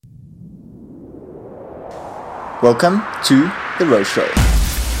Welcome to The Row Show.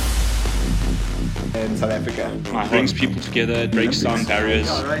 In South Africa. It brings people together, it breaks down barriers.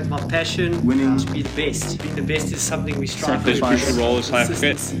 Yeah, right. My passion Winning. to be the best. Being the best is something we strive for. There's crucial role in South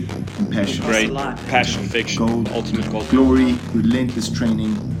Africa. Compassion. Great passion, fiction, Gold. ultimate goal. Glory. Relentless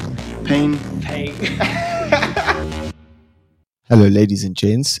training. Pain. Paying. Hello, ladies and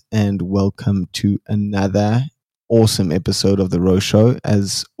gents, and welcome to another awesome episode of The Row Show.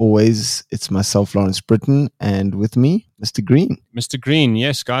 As always, it's myself, Lawrence Britton, and with me, Mr. Green. Mr. Green,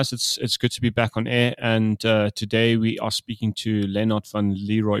 yes, guys, it's good to be back on air. And today we are speaking to Lennart van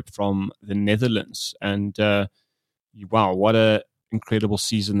Lierop from the Netherlands. And wow, what a incredible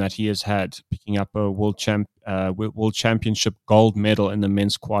season that he has had, picking up a world championship gold medal in the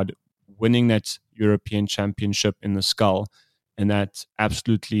men's quad, winning that European championship in the scull, and that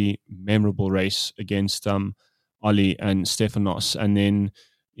absolutely memorable race against Ollie and Stefanos. And then,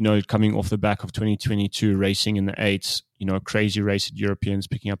 coming off the back of 2022, racing in the eights, crazy race at Europeans,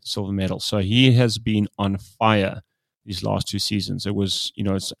 picking up the silver medal. So he has been on fire these last two seasons. It was,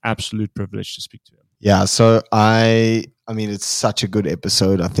 it's an absolute privilege to speak to him. Yeah, so I mean, it's such a good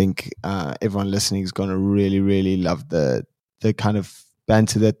episode. I think everyone listening is going to really, really love the kind of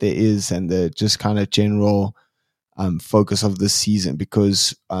banter that there is and the just kind of general focus of this season,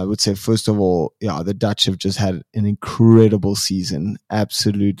 because I would say, first of all, the Dutch have just had an incredible season,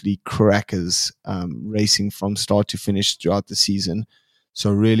 absolutely crackers, racing from start to finish throughout the season.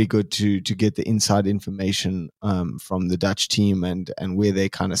 So really good to get the inside information from the Dutch team and where they're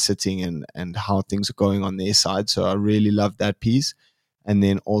kind of sitting and how things are going on their side. So I really love that piece. And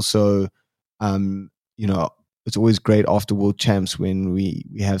then also, it's always great after World Champs when we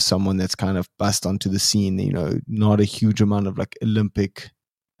have someone that's kind of bust onto the scene, not a huge amount of like Olympic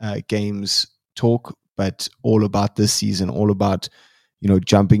games talk, but all about this season, all about,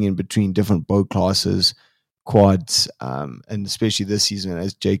 jumping in between different boat classes, quads, and especially this season,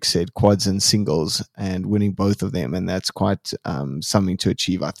 as Jake said, quads and singles, and winning both of them. And that's quite something to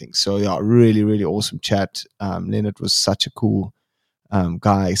achieve, I think. So yeah, really, really awesome chat. Lennart was such a cool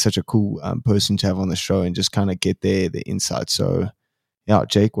guy, such a cool person to have on the show and just kind of get the insight. So yeah,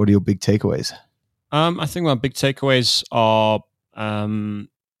 Jake, what are your big takeaways? I think my big takeaways are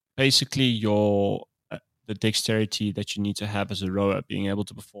basically the dexterity that you need to have as a rower, being able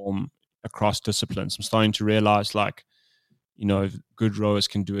to perform across disciplines. I'm starting to realize, good rowers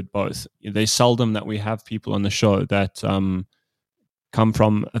can do it both. There's seldom that we have people on the show that come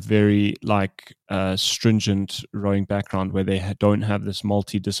from a very stringent rowing background where they don't have this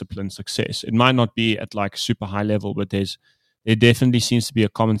multi-discipline success. It might not be at super high level, but there definitely seems to be a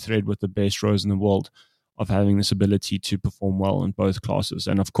common thread with the best rowers in the world of having this ability to perform well in both classes.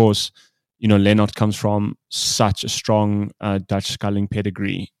 And of course, Lennart comes from such a strong Dutch sculling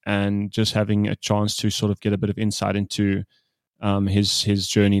pedigree, and just having a chance to sort of get a bit of insight into his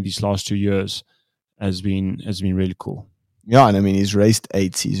journey these last 2 years has been really cool. Yeah, and I mean, he's raced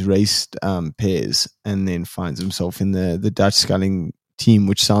eights, he's raced pairs, and then finds himself in the Dutch sculling team,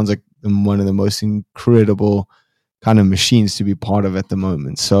 which sounds like one of the most incredible kind of machines to be part of at the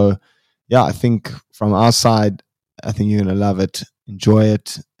moment. So, yeah, I think from our side, I think you're going to love it, enjoy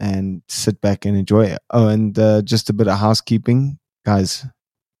it, and sit back and enjoy it. Oh, and just a bit of housekeeping. Guys,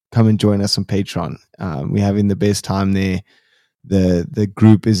 come and join us on Patreon. We're having the best time there. The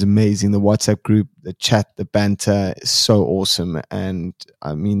group is amazing. The WhatsApp group, the chat, the banter is so awesome. And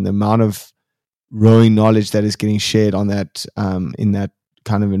I mean, the amount of rowing knowledge that is getting shared on that, in that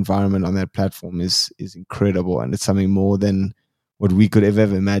kind of environment on that platform is incredible. And it's something more than what we could have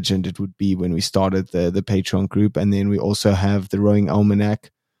ever imagined it would be when we started the Patreon group. And then we also have the Rowing Almanac,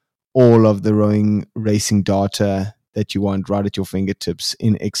 all of the rowing racing data that you want right at your fingertips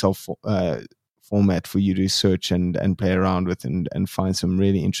in Excel format for you to search and play around with and find some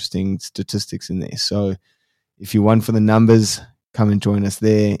really interesting statistics in there. So if you want for the numbers, come and join us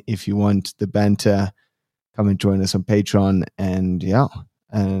there. If you want the banter, come and join us on Patreon.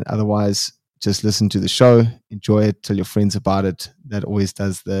 And otherwise, just listen to the show, enjoy it, tell your friends about it. That always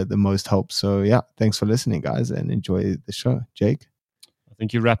does the most help. So yeah, thanks for listening, guys, and enjoy the show. Jake? I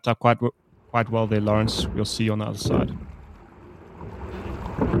think you wrapped up quite well there, Lawrence. We'll see you on the other side.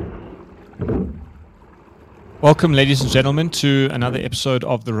 Welcome, ladies and gentlemen, to another episode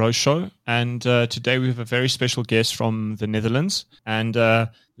of The Row Show. And today we have a very special guest from the Netherlands. And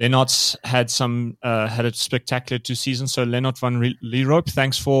Lennart's had a spectacular 2 seasons. So Lennart van Lierop,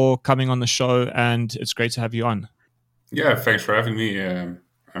 thanks for coming on the show, and it's great to have you on. Yeah, thanks for having me.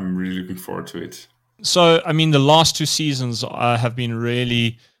 I'm really looking forward to it. So, I mean, the last 2 seasons have been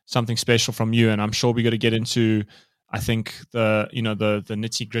really something special from you, and I'm sure we're going to get into I think the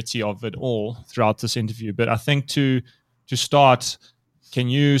nitty gritty of it all throughout this interview. But I think to start, can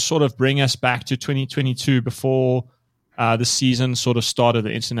you sort of bring us back to 2022 before the season sort of started,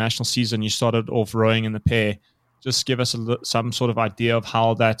 the international season? You started off rowing in the pair. Just give us some sort of idea of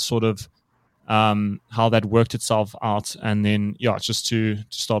how that sort of how that worked itself out, and then just to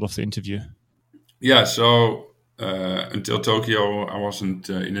start off the interview. Yeah, so until Tokyo, I wasn't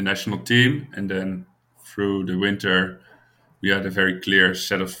in the national team, and then through the winter, we had a very clear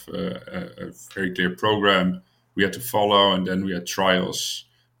set of a very clear program we had to follow, and then we had trials,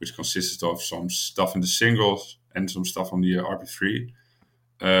 which consisted of some stuff in the singles and some stuff on the RP3,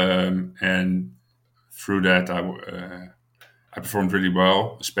 and through that, I performed really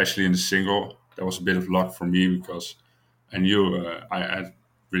well, especially in the single. That was a bit of luck for me because I knew I had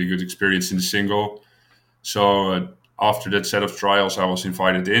really good experience in the single. So after that set of trials, I was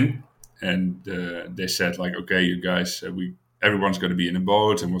invited in, and they said like, "Okay, you guys, everyone's going to be in a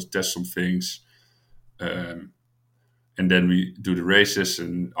boat, and we'll test some things, and then we do the races,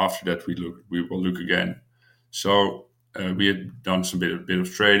 and after that we will look again." So we had done some bit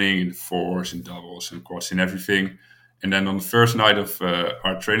of training in the fours and doubles and quads and everything. And then on the first night of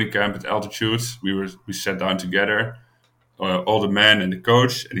our training camp at altitude, we sat down together, all the men and the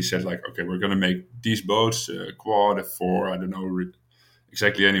coach, and he said like, "Okay, we're gonna make these boats, a quad, a four, I don't know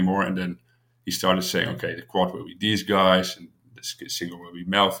exactly anymore." And then he started saying, "Okay, the quad will be these guys, and the single will be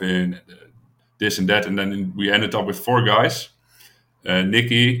Melvin, and this and that." And then we ended up with four guys: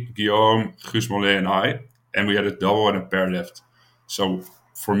 Nicky, Guillaume, Guus Mollet, and I, and we had a double and a pair left. So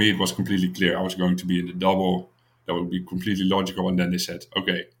for me, it was completely clear I was going to be in the double. That would be completely logical. And then they said,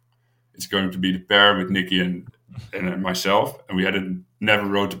 "Okay, it's going to be the pair with Nicky and myself." And we hadn't never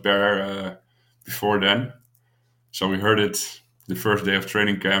rowed the pair before then. So we heard it the first day of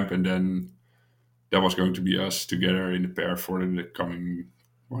training camp, and then that was going to be us together in the pair for the coming,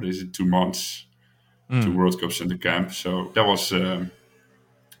 2 months, 2 World Cups in the camp. So that was a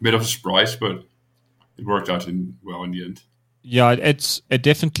bit of a surprise, but it worked out in the end. Yeah, I'd say it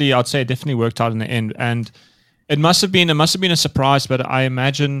definitely worked out in the end, and it must have been a surprise. But I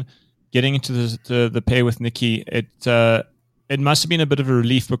imagine getting into the pair with Nicky, it must have been a bit of a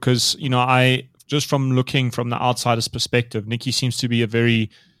relief because I just from looking from the outsider's perspective, Nicky seems to be a very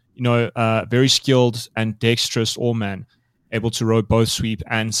very skilled and dexterous oarman, able to row both sweep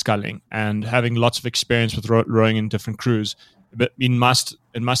and sculling, and having lots of experience with rowing in different crews. But it must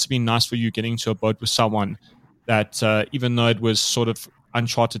have been nice for you getting into a boat with someone that even though it was sort of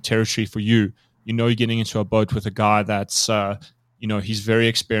uncharted territory for you, you're getting into a boat with a guy that's he's very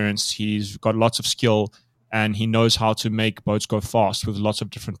experienced, he's got lots of skill, and he knows how to make boats go fast with lots of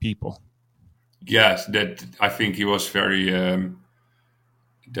different people. Yes, that I think he was very.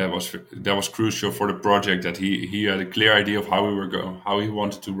 That was crucial for the project. That he had a clear idea of how we were going, how he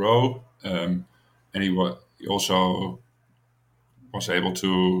wanted to row, and he also was able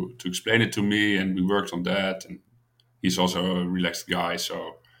to explain it to me, and we worked on that. And he's also a relaxed guy,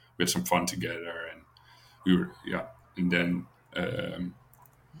 so we had some fun together, and we were and then.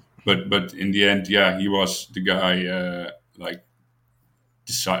 But in the end, he was the guy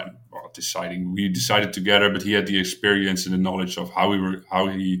deciding. We decided together, but he had the experience and the knowledge of how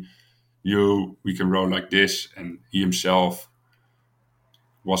he knew we can row like this, and he himself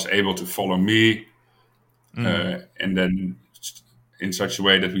was able to follow me, and then in such a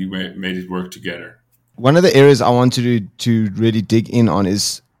way that we made it work together. One of the areas I wanted to really dig in on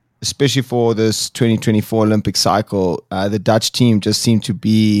is, especially for this 2024 Olympic cycle, the Dutch team just seemed to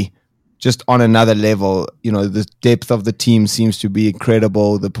be just on another level. The depth of the team seems to be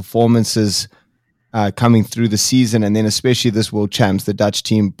incredible. The performances coming through the season, and then especially this World Champs, the Dutch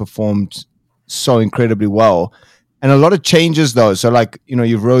team performed so incredibly well. And a lot of changes though. So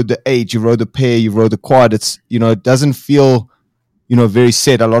you've rowed the 8, you've rowed the pair, you've rowed the quad. It's, it doesn't feel, very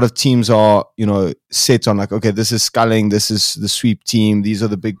set. A lot of teams are, set on okay, this is sculling, this is the sweep team, these are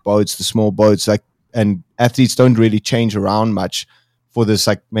the big boats, the small boats, and athletes don't really change around much for this.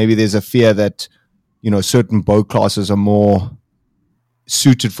 Maybe there's a fear that, certain boat classes are more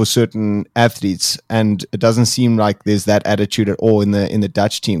suited for certain athletes, and it doesn't seem like there's that attitude at all in the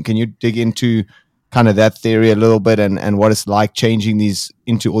Dutch team. Can you dig into kind of that theory a little bit, and what it's like changing these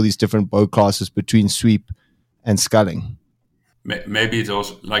into all these different boat classes between sweep and sculling? Maybe it's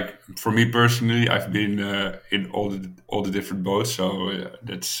also for me personally, I've been in all the different boats, so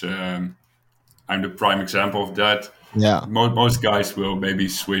that's I'm the prime example of that. Yeah, most guys will maybe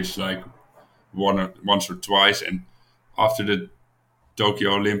switch once or twice, and after the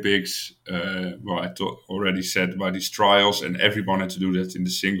Tokyo Olympics, I already said about these trials, and everyone had to do that in the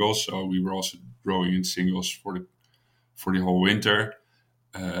singles. So we were also rowing in singles for for the whole winter.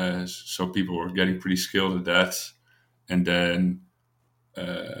 So people were getting pretty skilled at that. And then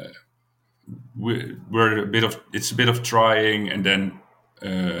it's a bit of trying and then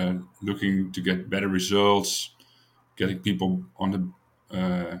looking to get better results, getting people on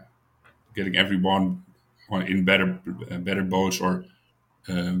the, getting everyone in better boats or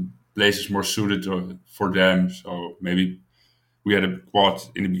places more suited for them. So maybe we had a quad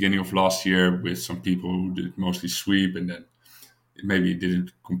in the beginning of last year with some people who did mostly sweep, and then maybe it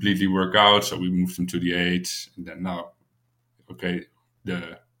didn't completely work out, so we moved them to the 8, and then now, okay,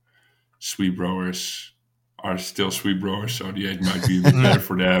 the sweep rowers are still sweep rowers, so the 8 might be a bit better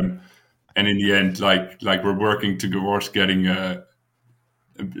for them. And in the end, like we're working towards getting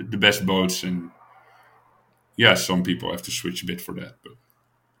the best boats, and yeah, some people have to switch a bit for that, but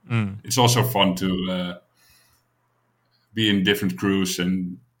it's also fun to be in different crews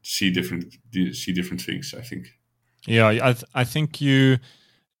and see different things, I think. Yeah, I think you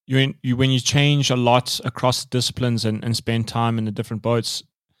when you change a lot across disciplines and spend time in the different boats,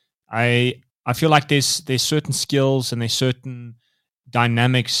 I feel like there's certain skills and there's certain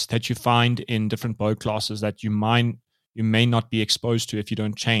dynamics that you find in different boat classes that you may not be exposed to if you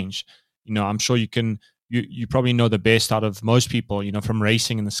don't change. I'm sure you probably know the best out of most people, from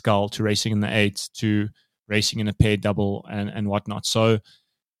racing in the scull to racing in the 8 to racing in a pair double and whatnot. So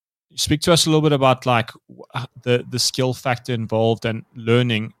speak to us a little bit about like the skill factor involved and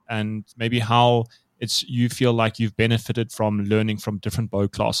learning, and maybe how you feel like you've benefited from learning from different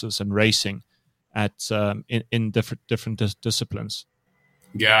boat classes and racing at in different disciplines.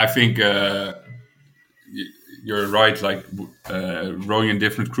 Yeah, I think you're right. Like rowing in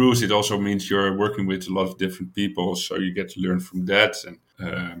different crews, it also means you're working with a lot of different people, so you get to learn from that. And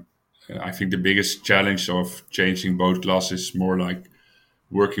I think the biggest challenge of changing boat classes is more like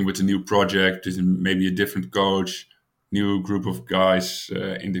working with a new project, maybe a different coach, new group of guys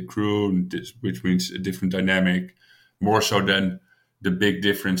in the crew, which means a different dynamic, more so than the big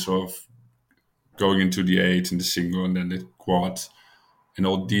difference of going into the 8 and the single and then the quad and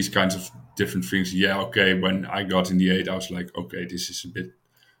all these kinds of different things. Yeah, okay, when I got in the 8, I was like, okay, this is a bit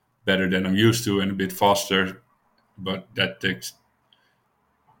better than I'm used to and a bit faster, but that takes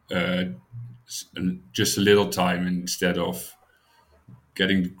just a little time, instead of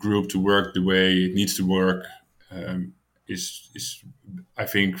getting the group to work the way it needs to work is I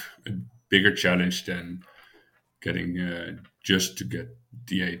think a bigger challenge than getting just to get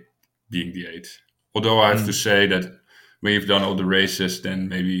the 8, being the 8. Although I have to say that when you've done all the races, then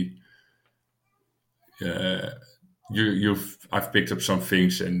maybe I've picked up some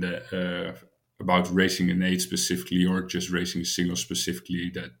things and about racing an 8 specifically, or just racing a single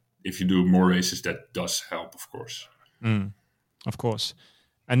specifically, that if you do more races, that does help, of course. Of course.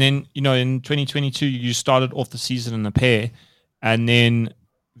 And then, in 2022, you started off the season in a pair, and then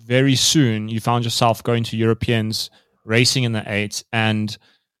very soon you found yourself going to Europeans, racing in the 8. And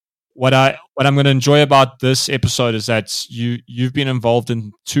what I'm going to enjoy about this episode is that you've been involved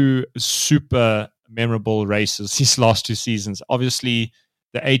in 2 super memorable races these last 2 seasons. Obviously,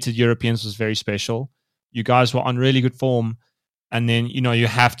 the 8 at Europeans was very special. You guys were on really good form. And then, you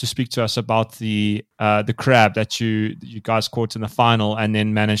have to speak to us about the crab that you guys caught in the final, and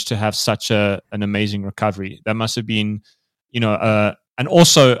then managed to have such an amazing recovery. That must have been, and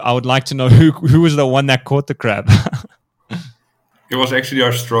also I would like to know who was the one that caught the crab. It was actually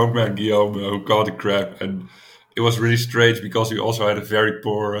our strongman Guillaume who caught the crab, and it was really strange because we also had a very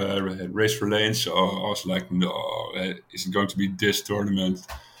poor race for lanes. So I was like, no, is it going to be this tournament?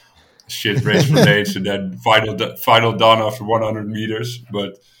 Shit race for lanes, and then final done after 100 meters.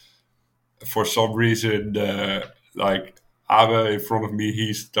 But for some reason, like Abe in front of me,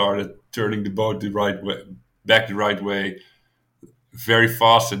 he started turning the boat the right way, very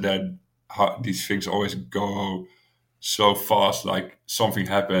fast, and then these things always go so fast. Like something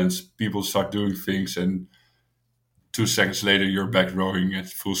happens, people start doing things, and 2 seconds later you're back rowing at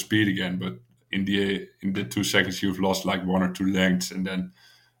full speed again. But in the 2 seconds you've lost like 1 or 2 lengths, and then.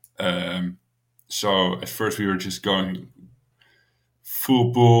 So at first we were just going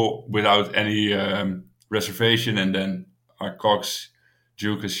full pull without any reservation, and then our cox,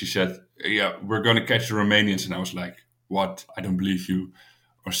 Juka, she said, "Yeah, we're going to catch the Romanians," and I was like, "What? I don't believe you,"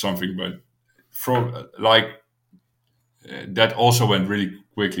 or something. But from that also went really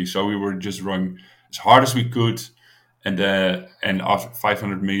quickly, so we were just running as hard as we could, and after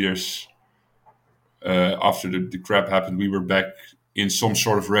 500 meters after the crap happened, we were back in some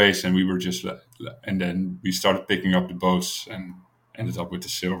sort of race, and we were just, and then we started picking up the boats and ended up with the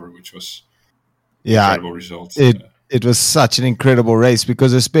silver, which was incredible result. it was such an incredible race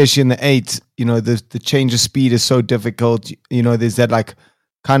because especially in the 8, the change of speed is so difficult. There's that like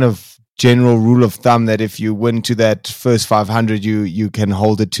kind of general rule of thumb that if you win to that first 500, you can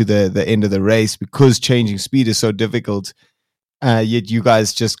hold it to the end of the race because changing speed is so difficult. Yet you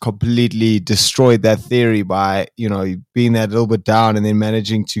guys just completely destroyed that theory by, being that little bit down and then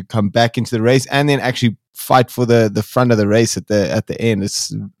managing to come back into the race and then actually fight for the front of the race at the end.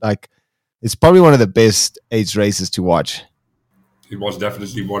 It's probably one of the best 8 races to watch. It was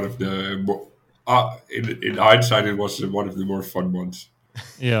definitely one of the, in hindsight, it was one of the more fun ones.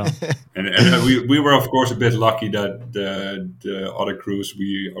 Yeah. And we were, of course, a bit lucky that the other crews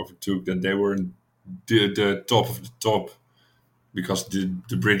we overtook, that they were the top of the top, because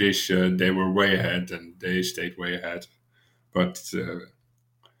the British, they were way ahead and they stayed way ahead. But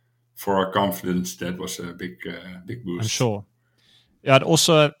for our confidence, that was a big boost. I'm sure. Yeah, and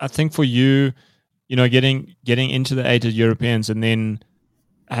also I think for you, getting into the 8 Europeans and then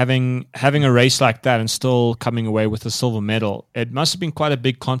having a race like that and still coming away with a silver medal, it must have been quite a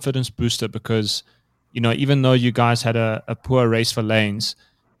big confidence booster because, even though you guys had a poor race for lanes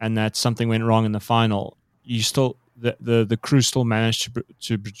and that something went wrong in the final, you still the crew still managed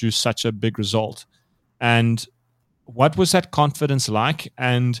to produce such a big result. And what was that confidence like?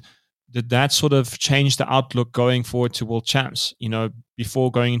 And did that sort of change the outlook going forward to World Champs?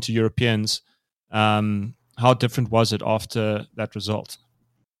 Before going into Europeans, how different was it after that result?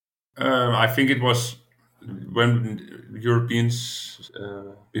 I think it was when Europeans,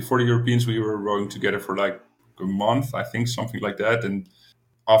 before the Europeans, we were rowing together for like a month, I think, something like that. And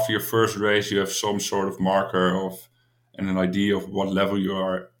after your first race, you have some sort of marker of and an idea of what level you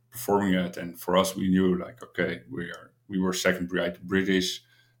are performing at. And for us, we knew like, okay, we were second behind the British.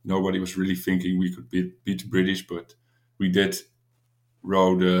 Nobody was really thinking we could beat the British, but we did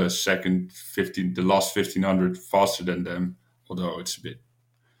row the last 1500 faster than them. Although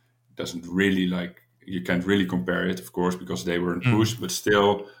doesn't really you can't really compare it, of course, because they were in push, but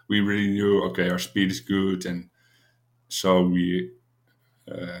still we really knew, okay, our speed is good, and so we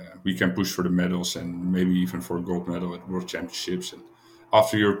can push for the medals and maybe even for a gold medal at World Championships. And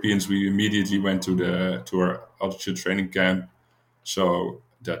after Europeans, we immediately went to our altitude training camp. So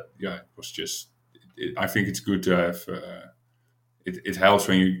that it was just. I think it's good to have. It helps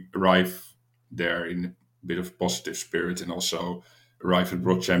when you arrive there in a bit of positive spirit, and also arrive at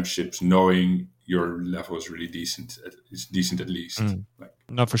World Championships knowing your level is really decent. It's decent at least.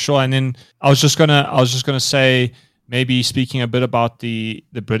 No, for sure. And then I was just gonna say, maybe speaking a bit about the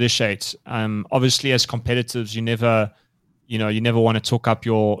British 8. Obviously, as competitors, you never want to talk up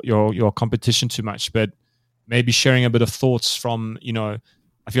your competition too much, but maybe sharing a bit of thoughts from,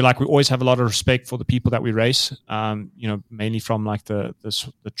 I feel like we always have a lot of respect for the people that we race, mainly from like the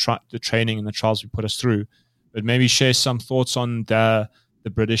training and the trials we put us through, but maybe share some thoughts on the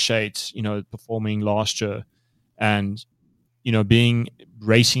British 8, performing last year and, being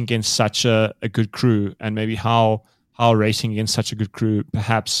racing against such a good crew, and maybe how racing against such a good crew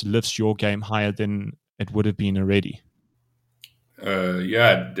perhaps lifts your game higher than it would have been already.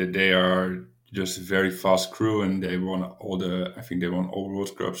 They are just a very fast crew, and they won all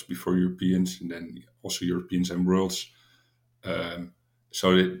World Cups before Europeans, and then also Europeans and Worlds.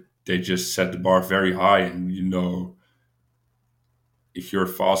 So they just set the bar very high, and if you're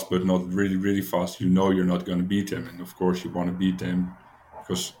fast but not really, really fast, you're not going to beat them. And of course, you want to beat them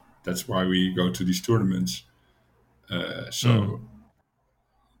because that's why we go to these tournaments. What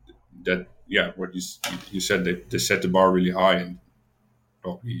you said, they set the bar really high, and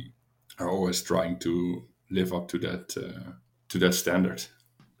we are always trying to live up to that standard.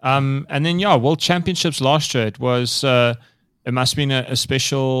 And then World Championships last year, it was it must have been a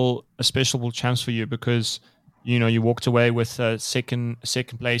special World Champs for you because you walked away with second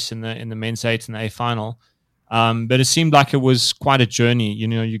place in the men's 8 and the A final. But it seemed like it was quite a journey.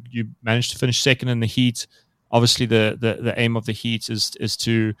 You managed to finish second in the heat. Obviously, the aim of the heat is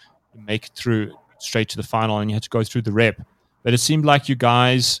to make it through straight to the final, and you had to go through the rep. But it seemed like you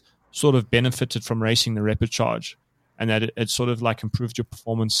guys sort of benefited from racing the rapid charge, and that it sort of like improved your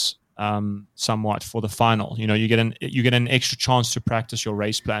performance somewhat for the final. You get an extra chance to practice your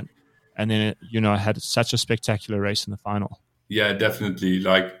race plan, and then it had such a spectacular race in the final. Yeah, definitely.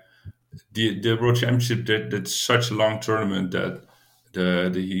 Like the World Championship, that's such a long tournament that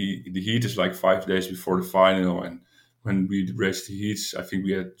the heat is like 5 days before the final, and when we raced the heats, I think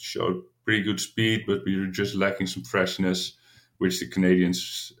we had showed pretty good speed, but we were just lacking some freshness, which the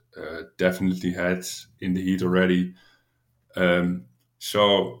Canadians definitely had in the heat already.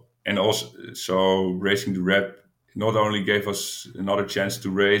 So racing the rep not only gave us another chance to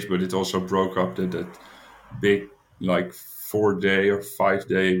race, but it also broke up that big like 4 day or 5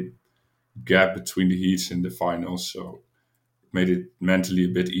 day gap between the heats and the finals, so it made it mentally a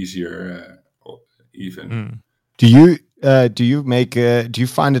bit easier. Even Do you do you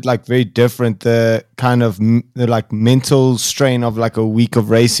find it like very different, the kind of the like mental strain of like a week of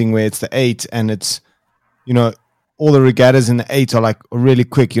racing where it's the 8 and it's, you know, all the regattas in the 8 are like really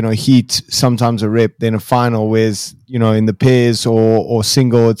quick, you know, heat, sometimes a rep, then a final, whereas, you know, in the pairs or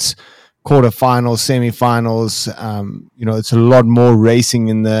single, it's quarterfinals, semifinals, you know, it's a lot more racing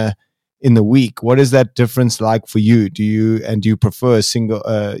in the week. What is that difference like for you? Do you prefer a single,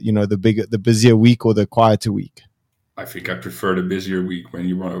 you know, the busier week or the quieter week? I think I prefer the busier week. When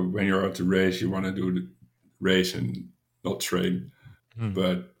you're out to race, you want to do the race and not train.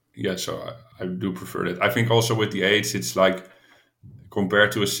 But yeah, so I do prefer that. I think also with the 8s, it's like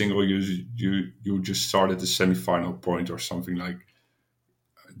compared to a single, you just start at the semifinal point or something like.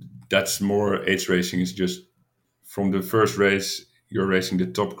 That's more 8s racing. Is just from the first race you're racing the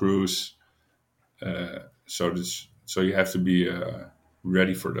top crews. So you have to be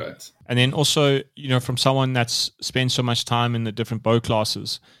ready for that. And then also, you know, from someone that's spent so much time in the different bow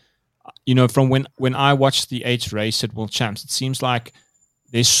classes, you know, from when I watch the 8 race at World Champs, it seems like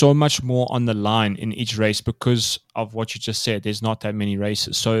there's so much more on the line in each race because of what you just said. There's not that many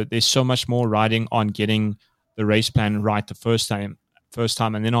races. So there's so much more riding on getting the race plan right the first time.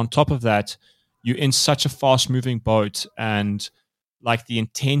 And then on top of that, you're in such a fast moving boat, and like the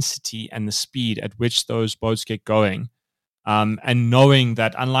intensity and the speed at which those boats get going. And knowing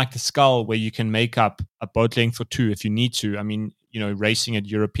that, unlike the scull, where you can make up a boat length or 2 if you need to. I mean, you know, racing at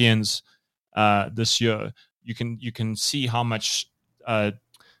Europeans this year, you can see how much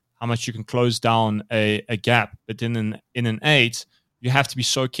you can close down a gap. But in an 8, you have to be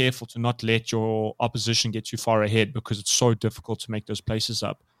so careful to not let your opposition get too far ahead because it's so difficult to make those places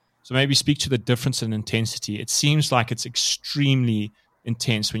up. So maybe speak to the difference in intensity. It seems like it's extremely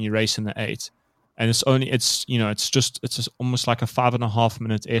intense when you race in the 8. And it's just almost like a 5.5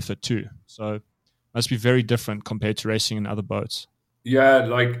 minute effort too. So it must be very different compared to racing in other boats. Yeah,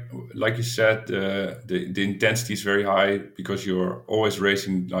 like you said, the intensity is very high because you're always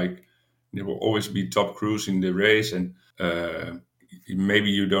racing. Like there will always be top crews in the race, and maybe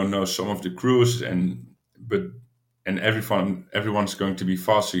you don't know some of the crews, and everyone's going to be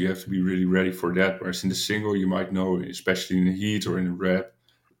fast, so you have to be really ready for that. Whereas in the single, you might know, especially in the heat or in the rep,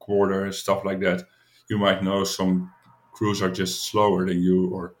 quarter, stuff like that, you might know some crews are just slower than you,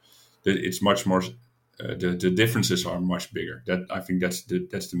 or that it's much more. The differences are much bigger. That I think that's the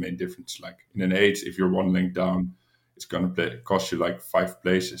main difference. Like in an 8, if you're one length down, it's gonna cost you like 5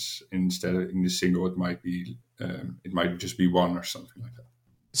 places. Instead of in the single, it might just be 1 or something like that.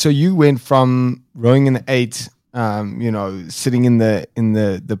 So you went from rowing in the 8, you know, sitting in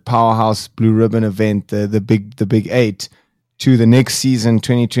the powerhouse blue ribbon event, the big 8, to the next season,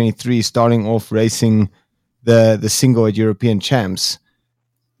 2023, starting off racing the single at European Champs.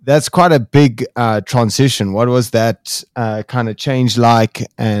 That's quite a big transition. What was that kind of change like?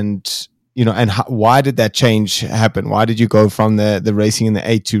 And, you know, and why did that change happen? Why did you go from the racing in the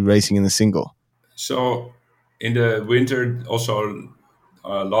 8 to racing in the single? So in the winter, also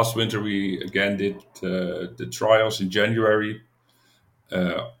last winter, we again did the trials in January.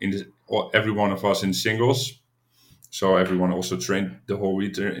 Every one of us in singles. So everyone also trained the whole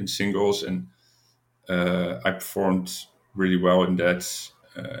winter in singles, and I performed really well in that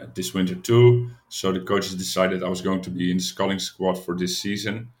this winter too. So the coaches decided I was going to be in the sculling squad for this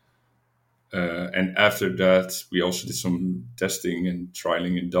season. And after that, we also did some testing and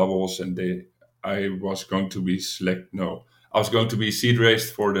trialing in doubles, and I was going to be seed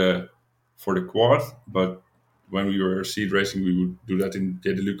raced for the quad, but when we were seed racing, we would do that in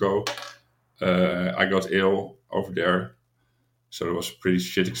Dedeluco. I got ill over there, so it was a pretty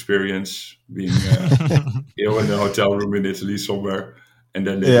shit experience being ill in a hotel room in Italy somewhere. And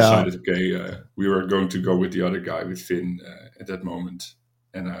then they decided, okay, we were going to go with the other guy, with Finn, at that moment,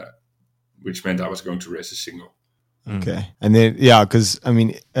 and which meant I was going to race a single. Okay. And then, because I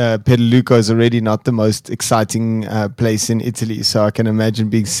mean, Pedeluco is already not the most exciting place in Italy, so I can imagine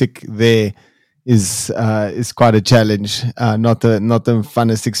being sick there is quite a challenge. Not the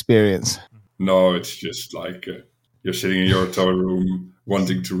funnest experience. No, it's just like you're sitting in your hotel room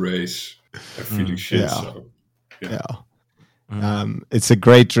wanting to race and feeling shit. So, yeah. It's a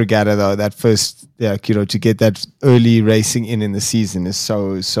great regatta though. That first, to get that early racing in the season is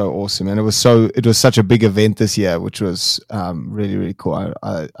so awesome, and it was such a big event this year, which was really, really cool.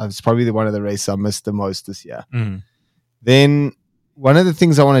 I was probably one of the races I missed the most this year. Then one of the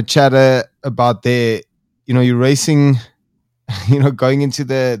things I want to chat about there, you're racing, going into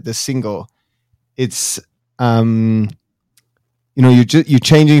the single. It's you're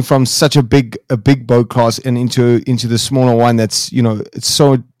changing from such a big boat class and into the smaller one that's, it's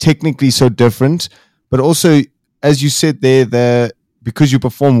so technically so different, but also, as you said there, because you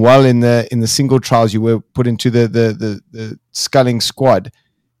perform well in the single trials, you were put into the sculling squad.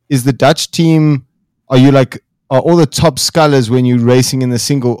 Is the Dutch team, are all the top scullers when you're racing in the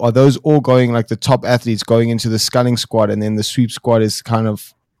single, are those all going, like the top athletes going into the sculling squad, and then the sweep squad is kind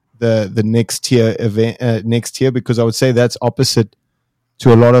of the next tier event, next tier? Because I would say that's opposite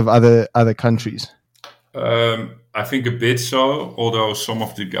to a lot of other countries. I think a bit so, although some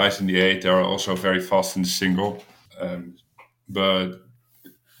of the guys in the 8 are also very fast in the single. But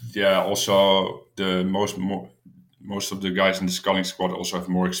yeah, also the most of the guys in the sculling squad also have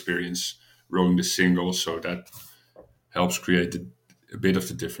more experience rowing the single, so that helps create a bit of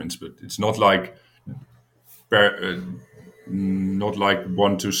the difference. But it's not like not like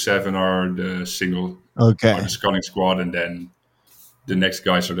 1 to 7 are the single, Okay. are the sculling squad, and then the next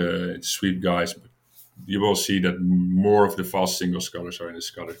guys are the sweep guys. But you will see that more of the fast single scullers are in the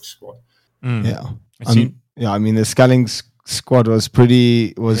sculling squad. Yeah. I mean, the sculling squad was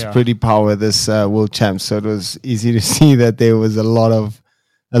pretty power this world champs, so it was easy to see that there was a lot of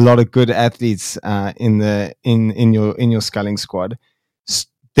good athletes in your sculling squad.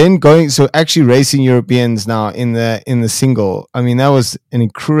 Then actually racing Europeans now in the single. I mean, that was an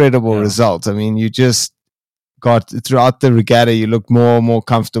incredible result. I mean, you just got throughout the regatta, you looked more and more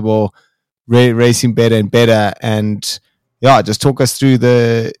comfortable, racing better and better. And yeah, just talk us through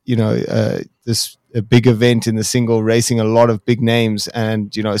this a big event in the single, racing a lot of big names,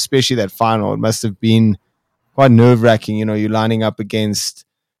 and especially that final. It must have been quite nerve wracking. You're lining up against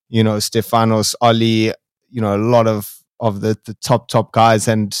Stefanos, Ali, a lot of the top guys,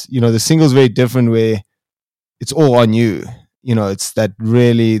 and the single's very different where it's all on you. It's that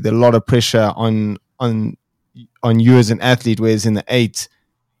really a lot of pressure on you as an athlete, whereas in the 8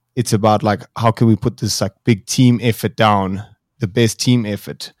 it's about like, how can we put this like big team effort down, the best team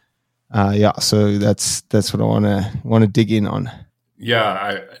effort. So that's what I want to dig in on.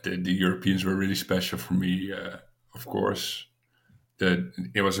 Yeah, the Europeans were really special for me. Of course,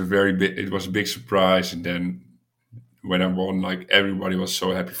 it was a big surprise, and then when I won, like everybody was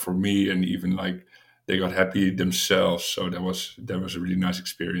so happy for me, and even like they got happy themselves. So that was a really nice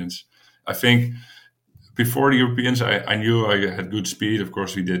experience. I think before the Europeans, I knew I had good speed. Of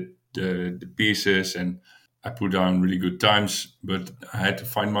course, we did the pieces, and I put down really good times. But I had to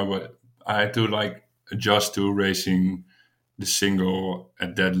find my way. I had to like adjust to racing the single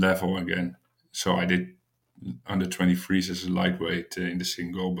at that level again. So I did under 23s as a lightweight in the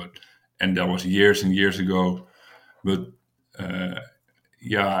single, and that was years and years ago. But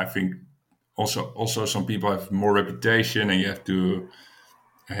I think also some people have more reputation, and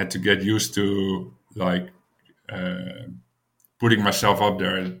I had to get used to like putting myself up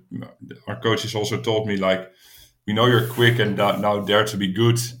there. Our coaches also told me like, we know you're quick and now dare to be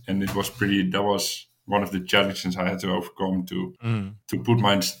good, and that was one of the challenges I had to overcome to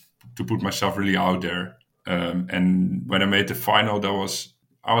put myself really out there. And when I made the final,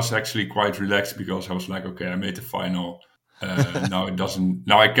 I was actually quite relaxed, because I was like, okay, I made the final. Now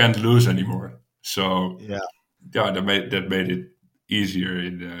I can't lose anymore. So that made it easier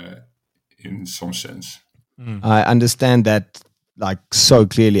in some sense. I understand that like so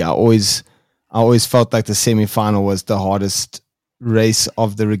clearly. I always felt like the semi-final was the hardest race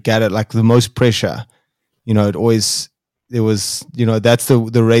of the regatta, like the most pressure. There was that's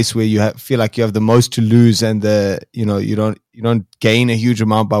the race where you feel like you have the most to lose, and you don't gain a huge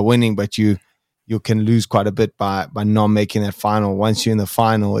amount by winning, but you can lose quite a bit by not making that final. Once you're in the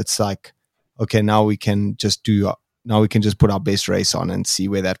final, it's like, okay, now we can just put our best race on and see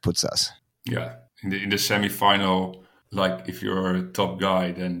where that puts us. Yeah, in the semi-final, like if you're a top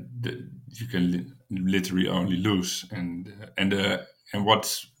guy, then you can literally only lose, and in the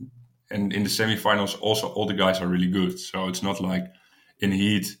semifinals also all the guys are really good. So it's not like in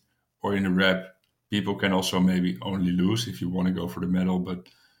heat or in a rep, people can also maybe only lose if you want to go for the medal, but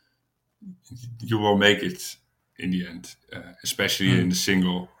you will make it in the end, especially in the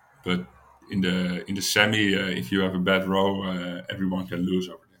single. But in the semi, if you have a bad row, everyone can lose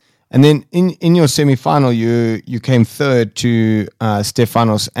over there. And then in your semi-final, you came third to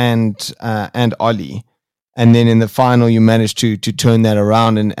Stefanos and Oli. And then in the final, you managed to turn that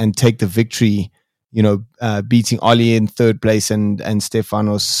around and take the victory, beating Oli in third place and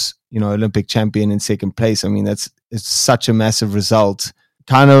Stefanos, Olympic champion in second place. I mean, it's such a massive result.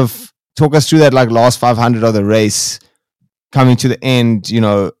 Kind of talk us through that, like last 500 of the race, coming to the end,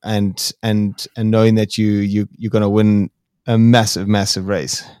 and knowing that you're going to win a massive, massive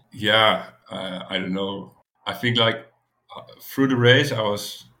race. Yeah, I don't know I think like through the race,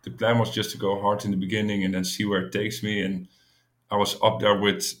 the plan was just to go hard in the beginning and then see where it takes me. And I was up there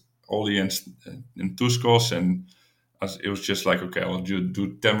with Ollie and Tuskos, and it was just like, okay, I'll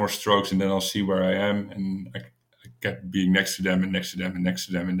do 10 more strokes and then I'll see where I am. And I kept being next to them and next to them and next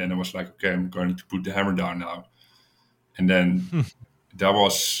to them. And then I was like, okay, I'm going to put the hammer down now. And then that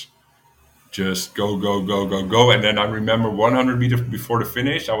was just go, go, go, go, go. And then I remember 100 meters before the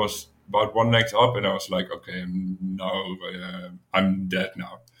finish, I was about one leg up and I was like, okay, I'm dead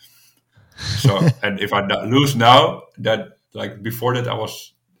now. So, and if I lose now, that like before that, I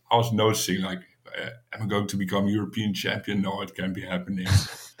was noticing like, am I going to become European champion? No, it can't be happening.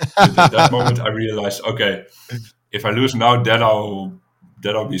 But at that moment, I realized, okay, if I lose now, then I'll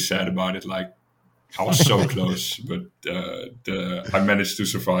be sad about it. Like I was so close, but I managed to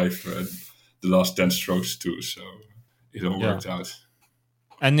survive the last 10 strokes too. So it all worked out.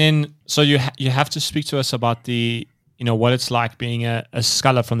 And then, so you have to speak to us about what it's like being a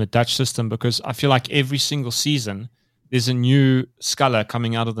sculler from the Dutch system, because I feel like every single season there's a new sculler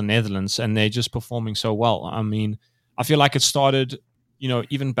coming out of the Netherlands and they're just performing so well. I mean, I feel like it started,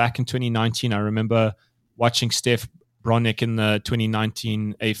 even back in 2019. I remember watching Steph Bronnick in the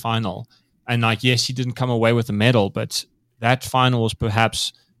 2019 A final. And like, yes, he didn't come away with a medal, but that final was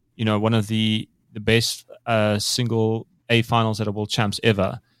perhaps, one of the best single A finals at a World Champs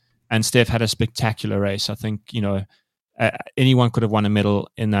ever. And Steph had a spectacular race. I think, anyone could have won a medal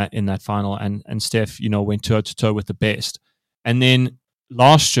in that final, and Steph, went toe to toe with the best. And then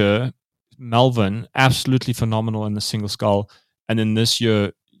last year, Melvin, absolutely phenomenal in the single scull, and then this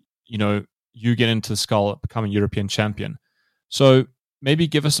year, you get into the scull, become a European champion. So maybe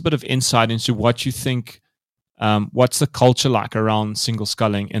give us a bit of insight into what you think. What's the culture like around single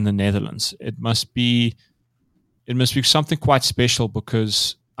sculling in the Netherlands? It must be something quite special,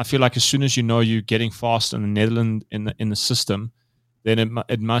 because I feel like as soon as you're getting fast in the Netherlands in the system, then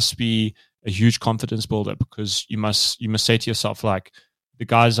it must be a huge confidence builder, because you must say to yourself, like, the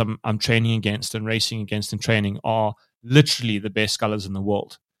guys I'm training against and racing against and training are literally the best scullers in the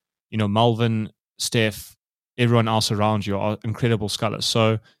world. Melvin, Steph, everyone else around you are incredible scullers.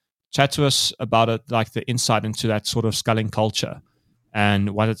 So chat to us about it, like the insight into that sort of sculling culture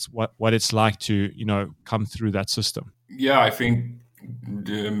and what it's like to come through that system. Yeah, I think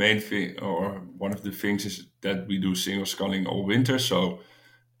the main thing, or one of the things, is that we do single sculling all winter, so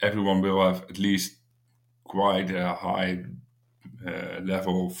everyone will have at least quite a high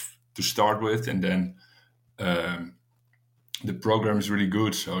level to start with, and then the program is really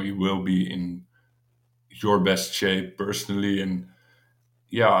good, so you will be in your best shape personally. And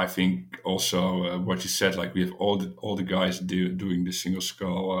yeah, I think also what you said, like we have all the guys doing the single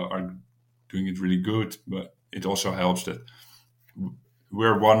scull are doing it really good, but it also helps that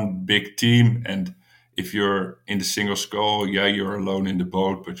we're one big team, and if you're in the single scull, you're alone in the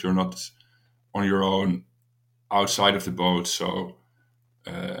boat, but you're not on your own outside of the boat. So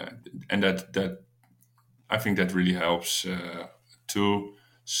and that I think that really helps too.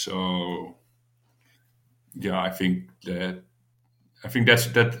 So yeah, I think that's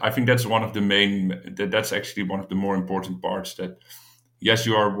one of the main, that's actually one of the more important parts, that yes,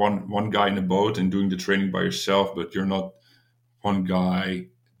 you are one guy in a boat and doing the training by yourself, but you're not one guy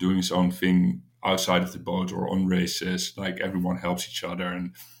doing his own thing outside of the boat or on races. Like everyone helps each other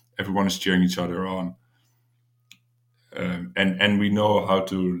and everyone is cheering each other on. And we know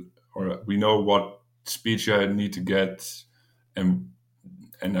we know what speed you need to get, and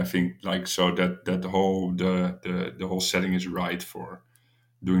I think like so that the whole setting is right for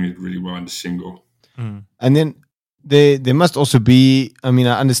doing it really well in the single. And then there must also be, I mean,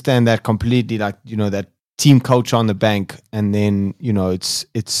 I understand that completely, like, that team culture on the bank, and then it's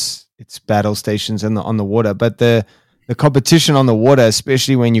battle stations on the water, but the competition on the water,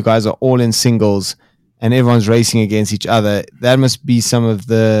 especially when you guys are all in singles and everyone's racing against each other, that must be some of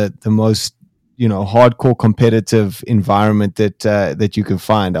the most hardcore competitive environment that you can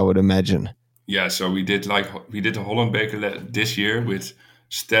find, I would imagine. Yeah, so we did a Hollandbeker this year with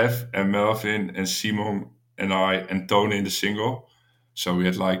Steph and Melvin and Simon and I and Tone in the single. So we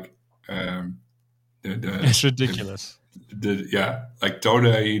had like it's ridiculous. Like Tone,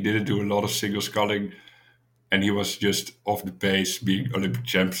 he didn't do a lot of single sculling, and he was just off the pace, being Olympic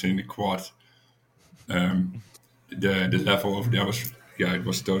champion in the quad. The level over there was, it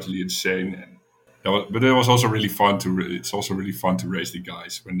was totally insane. And but it was also really fun it's also really fun to race the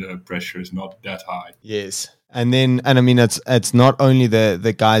guys when the pressure is not that high. Yes. And I mean, it's not only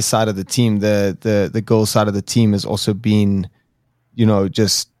the guys side of the team, the girls side of the team has also been,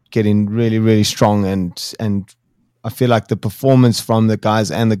 just getting really, really strong, and I feel like the performance from the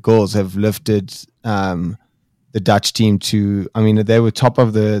guys and the girls have lifted the Dutch team to. I mean, they were top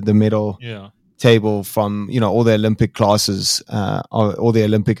of the medal table from all the Olympic classes, all the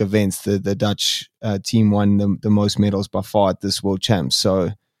Olympic events. The Dutch team won the most medals by far at this World Champs.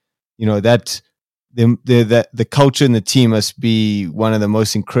 So that the culture in the team must be one of the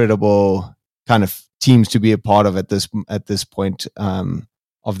most incredible kind of teams to be a part of at this point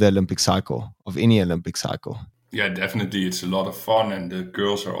of the Olympic cycle, of any Olympic cycle. Yeah, definitely. It's a lot of fun, and the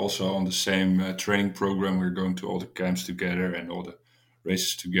girls are also on the same training program. We're going to all the camps together and all the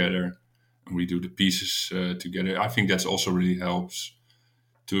races together, and we do the pieces together. I think that's also really helps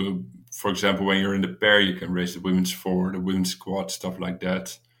to, for example, when you're in the pair, you can race the women's four, the women's quad, stuff like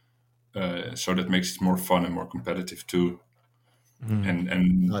that. So that makes it more fun and more competitive too.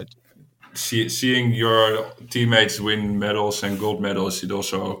 And Right. seeing your teammates win medals and gold medals,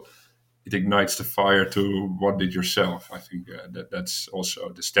 it ignites the fire to what did yourself. I think that's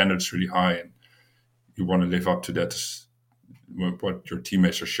also the standard's really high, and you want to live up to that. What your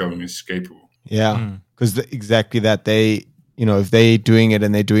teammates are showing is capable. Yeah, because exactly that. They, if they're doing it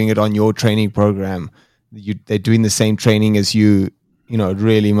and they're doing it on your training program, they're doing the same training as you. It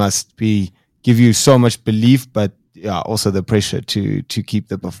really must give you so much belief, but yeah, also the pressure to keep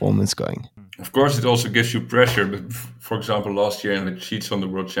the performance going. Of course, it also gives you pressure. But for example, last year in the Cheats on the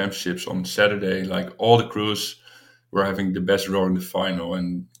World Championships on Saturday, like all the crews were having the best row in the final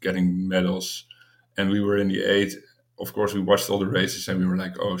and getting medals, and we were in the eight. Of course, we watched all the races and we were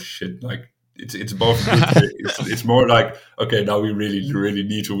like, "Oh shit!" Like it's both good. It's more like, okay, now we really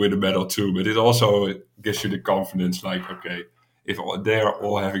need to win a medal too. But it also gives you the confidence, like, okay, if they are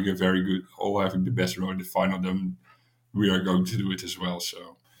all having all having the best row in the final, then we are going to do it as well.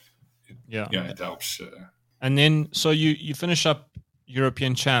 So. Yeah, it helps. And then, so you finish up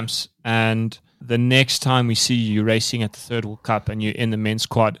European champs, and the next time we see you racing at the Third World Cup, and you're in the men's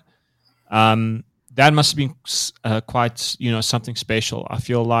quad, that must have been quite something special. I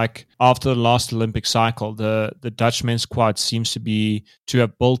feel like after the last Olympic cycle, the Dutch men's quad seems to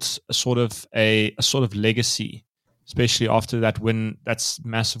have built a sort of legacy, especially after that's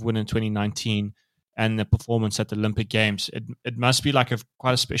massive win in 2019. And the performance at the Olympic Games. It must be like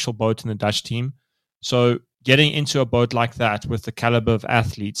quite a special boat in the Dutch team. So getting into a boat like that with the caliber of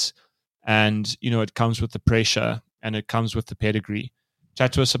athletes, and it comes with the pressure and it comes with the pedigree.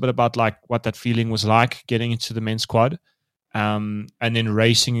 Chat to us a bit about like what that feeling was like getting into the men's squad, and then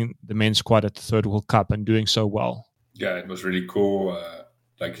racing the men's squad at the Third World Cup and doing so well. Yeah, it was really cool.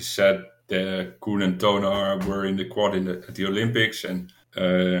 Like you said, Koen and Tonar were in the quad at the Olympics, and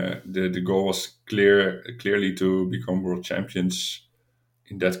the goal was clearly to become world champions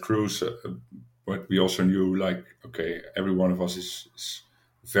in that cruise. But we also knew, like, okay, every one of us is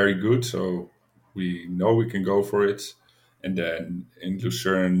very good, so we know we can go for it. And then in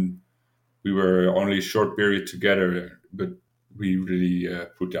Lucerne, we were only a short period together, but we really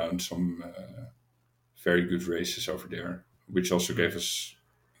put down some very good races over there, which also gave us.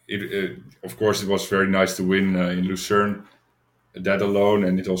 Of course, it was very nice to win in Lucerne, that alone,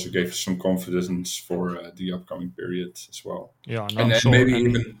 and it also gave us some confidence for the upcoming period as well. Yeah, and then maybe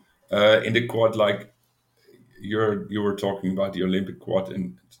even in the quad, like you were talking about the Olympic quad,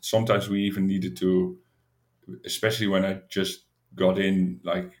 and sometimes we even needed to, especially when I just got in,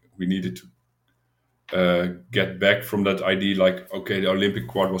 like we needed to get back from that idea, like, okay, the Olympic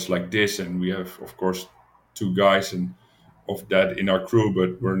quad was like this, and we have, of course, two guys and of that in our crew,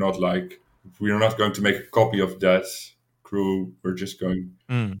 but we're not going to make a copy of that crew. We're just going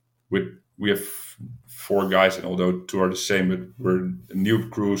we have four guys, and although two are the same, but we're a new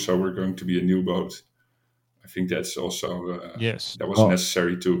crew, so we're going to be a new boat. I think that's also that was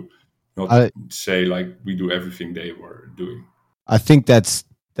necessary to not say like we do everything they were doing. I think that's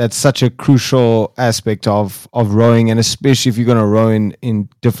such a crucial aspect of rowing, and especially if you're going to row in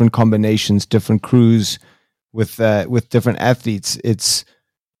different combinations, different crews with different athletes. It's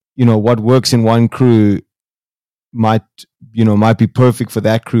what works in one crew might be perfect for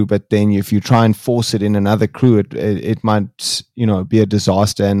that crew, but then if you try and force it in another crew, it might be a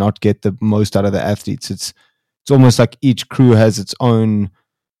disaster and not get the most out of the athletes. It's almost like each crew has its own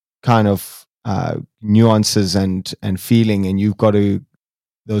kind of nuances and feeling, and you've got to,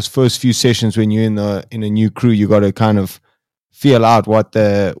 those first few sessions when you're in a new crew, you got to kind of feel out what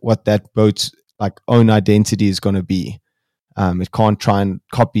that boat's like own identity is going to be. It can't try and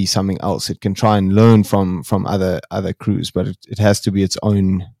copy something else. It can try and learn from other crews, but it has to be its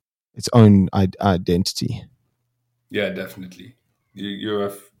own identity. Yeah, definitely. You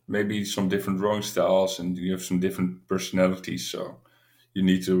have maybe some different rowing styles, and you have some different personalities. So you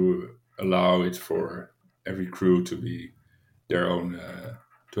need to allow it for every crew to be their own,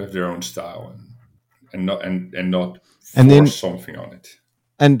 to have their own style not And then force something on it.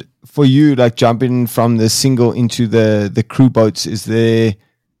 And for you, like jumping from the single into the crew boats, is there,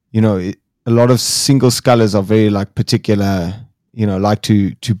 a lot of single scullers are very like particular, like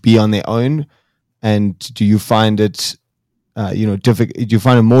to be on their own. And do you find it, difficult? Do you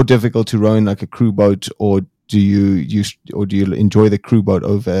find it more difficult to row in like a crew boat, or do you enjoy the crew boat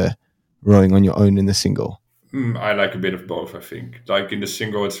over rowing on your own in the single? I like a bit of both. I think, like in the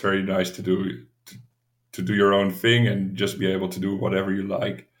single, it's very nice to do your own thing and just be able to do whatever you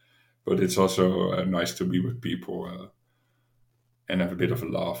like. But it's also nice to be with people and have a bit of a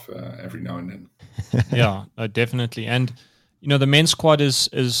laugh every now and then. Yeah, definitely. And the men's squad has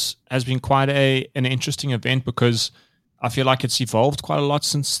been quite an interesting event, because I feel like it's evolved quite a lot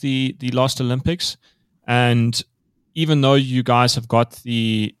since the last Olympics. And even though you guys have got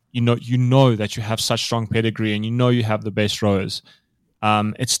that you have such strong pedigree, and you have the best rowers,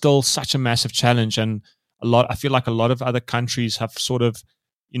 it's still such a massive challenge. And I feel like a lot of other countries have sort of,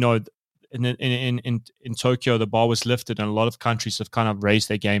 in Tokyo, the bar was lifted, and a lot of countries have kind of raised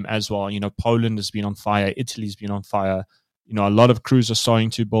their game as well. Poland has been on fire, Italy's been on fire. A lot of crews are starting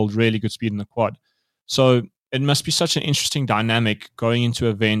to build really good speed in the quad. So it must be such an interesting dynamic going into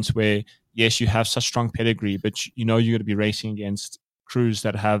events where, yes, you have such strong pedigree, but you're going to be racing against crews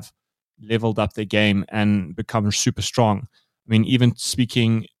that have leveled up their game and become super strong. I mean, even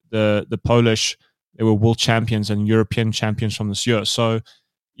speaking the Polish, they were world champions and European champions from this year. So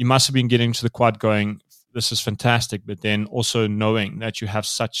you must have been getting to the quad going, this is fantastic, but then also knowing that you have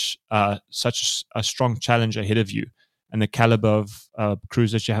such a strong challenge ahead of you, and the caliber of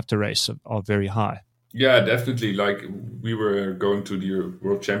crews that you have to race are very high. Yeah, definitely. Like, we were going to the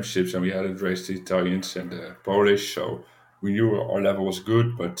World Championships and we hadn't raced the Italians and the Polish, so we knew our level was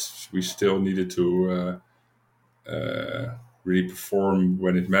good, but we still needed to really perform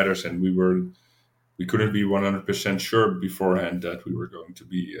when it matters, and we couldn't be 100% sure beforehand that we were going to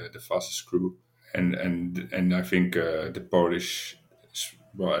be the fastest crew. And I think the Polish,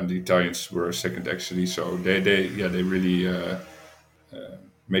 well, and the Italians were second actually. So they really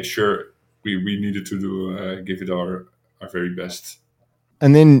made sure we needed to give it our very best.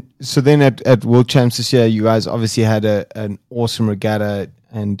 And then at World Champs this year, you guys obviously had an awesome regatta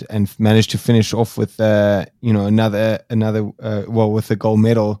and managed to finish off with another with a gold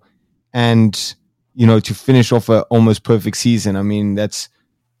medal, and to finish off a almost perfect season. I mean, that's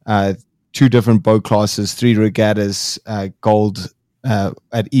two different boat classes, three regattas, gold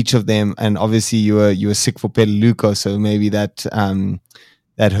at each of them, and obviously you were sick for Petaluco, so maybe that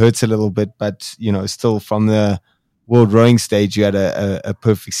hurts a little bit, but still from the world rowing stage, you had a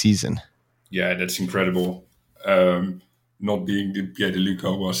perfect season. Yeah, that's incredible. Not being the Pied de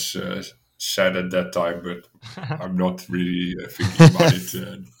Luca was sad at that time, but I'm not really thinking about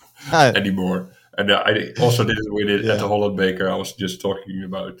it anymore. And I also didn't win it at the Holland Baker I was just talking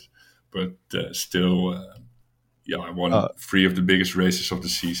about, but still, I won three of the biggest races of the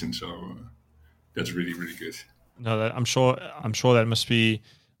season, so that's really, really good. No, I'm sure that must be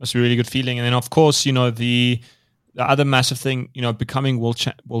a really good feeling. And then, of course, the other massive thing, becoming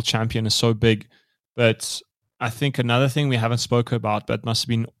world champion is so big. But I think another thing we haven't spoken about, but must have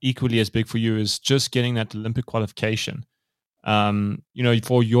been equally as big for you, is just getting that Olympic qualification.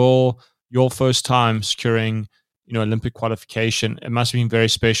 For your first time securing, Olympic qualification, it must have been very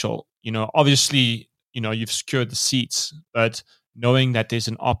special. Obviously, you've secured the seats, but knowing that there's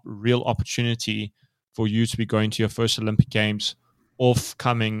a real opportunity for you to be going to your first Olympic Games, off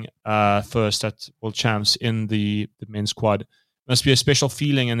coming first at World Champs in the men's quad, must be a special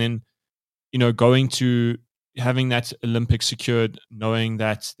feeling. And then, going to having that Olympic secured, knowing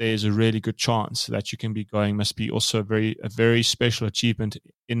that there's a really good chance that you can be going, must be also a very special achievement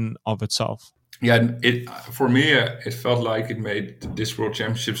in of itself. Yeah, for me, it felt like it made this World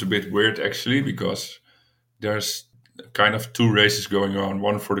Championships a bit weird, actually, because there's kind of two races going on,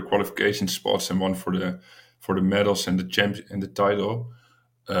 one for the qualification spots and one for the medals and the title.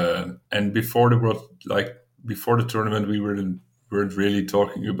 And before the tournament, we weren't really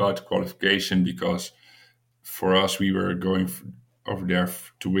talking about qualification, because for us we were going over there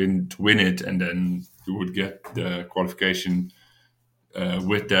to win it, and then we would get the qualification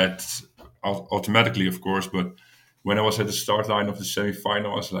with that automatically, of course. But when I was at the start line of the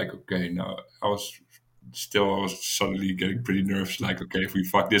semi-final, I was like, okay, now I was suddenly getting pretty nervous. Like, okay, if we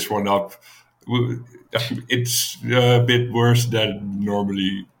fuck this one up, it's a bit worse than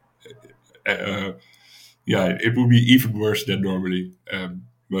normally. It would be even worse than normally.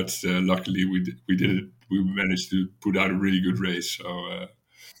 But luckily, we did it. We managed to put out a really good race. So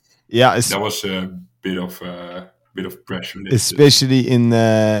that was a bit of pressure, especially in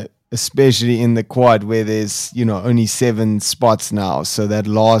the especially in the quad where there's, only 7 spots now. So that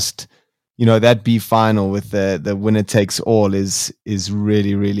last, that B final with the winner takes all is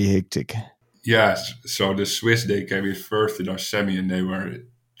really, really hectic. Yeah, so the Swiss, they came in first in our semi, and they were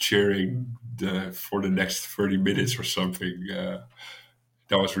cheering for the next 30 minutes or something.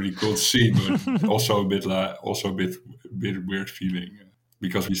 That was really cool to see, but also a bit weird feeling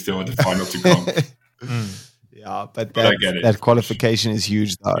because we still had the final to come. Yeah, but I get it, that qualification is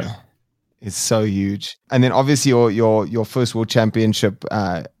huge, though. Yeah. It's so huge. And then obviously your first world championship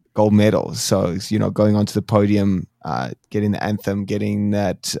gold medal. So, going onto the podium, getting the anthem, getting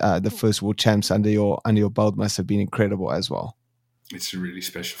that the first world champs under your belt must have been incredible as well. It's a really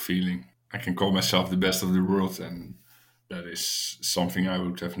special feeling. I can call myself the best of the world, and that is something I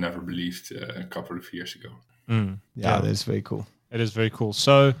would have never believed a couple of years ago. Yeah, that's very cool. It is very cool.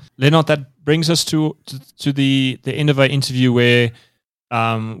 So, Lennart, that brings us to the end of our interview where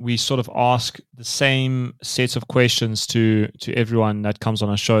we sort of ask the same sets of questions to everyone that comes on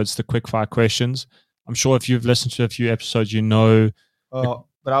our show. It's the quickfire questions. I'm sure if you've listened to a few episodes,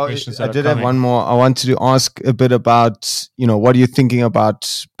 but I did have one more. I wanted to ask a bit about, what are you thinking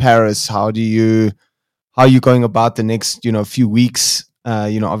about Paris? How are you going about the next, few weeks?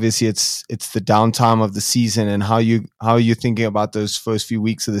 Obviously it's the downtime of the season, and how are you thinking about those first few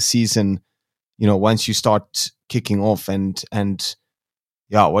weeks of the season? Once you start kicking off, and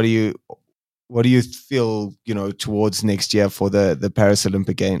yeah, what do you feel, towards next year for the Paris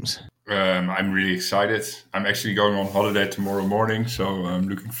Olympic Games? I'm really excited. I'm actually going on holiday tomorrow morning, so I'm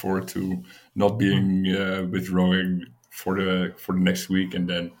looking forward to not being with rowing for the next week, and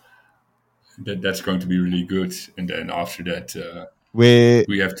then that's going to be really good. And then after that, where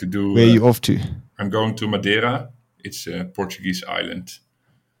we have to do. Where are you off to? I'm going to Madeira. It's a Portuguese island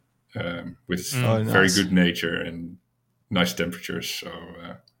with very good nature and nice temperatures. So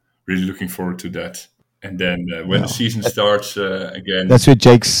really looking forward to that. And then when the season starts again... That's where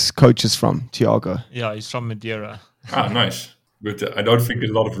Jake's coach is from, Thiago. Yeah, he's from Madeira. Nice. But I don't think a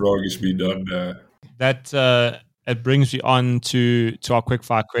lot of rowing is being done. That it brings me on to our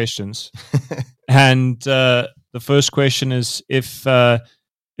quickfire questions. And the first question is, if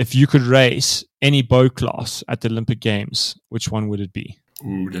you could race any boat class at the Olympic Games, which one would it be?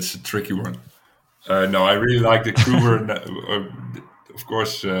 Ooh, that's a tricky one. No, I really like the cruiser. Of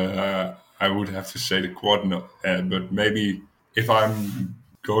course, I would have to say the quad, but maybe if I'm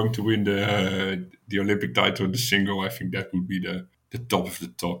going to win the Olympic title in the single, I think that would be the top of the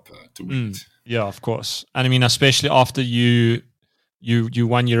top to win it. Yeah, of course. And I mean, especially after you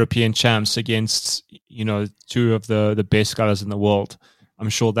won European champs against, two of the best guys in the world. I'm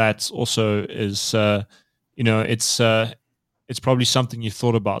sure that also is, it's probably something you've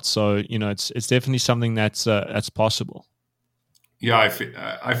thought about. So, it's definitely something that's possible. Yeah, I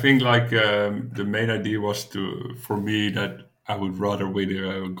think like the main idea was for me that I would rather win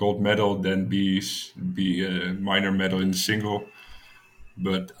a gold medal than be a minor medal in the single.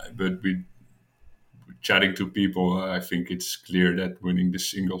 But with chatting to people, I think it's clear that winning the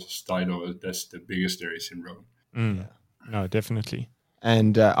singles title, that's the biggest there is in rowing. No, definitely.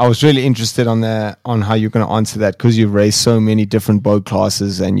 And I was really interested on how you're going to answer that, because you've raced so many different boat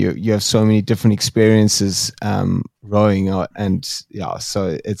classes and you have so many different experiences rowing, and yeah,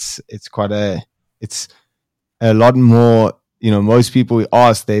 so it's a lot more. Most people we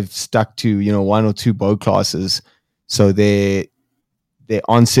ask, they've stuck to one or two boat classes, so their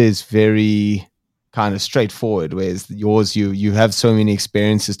answer is very kind of straightforward. Whereas yours, you have so many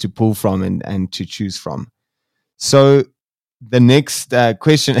experiences to pull from and to choose from. So the next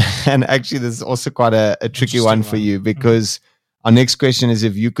question, and actually this is also quite a tricky one for you, because our next question is,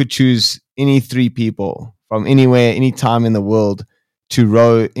 if you could choose any 3 people from anywhere, any time in the world to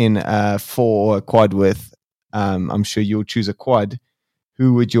row in a 4 or a quad with, I'm sure you'll choose a quad.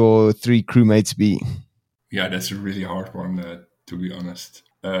 Who would your 3 crewmates be? Yeah, that's a really hard one, to be honest.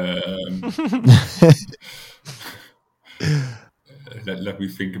 Let me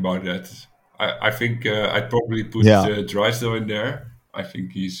think about that. I think I'd probably put Drysdale in there. I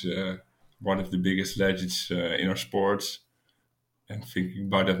think he's one of the biggest legends in our sports. And thinking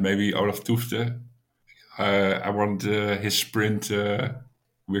about that, maybe Olaf Toefte. I want his sprint.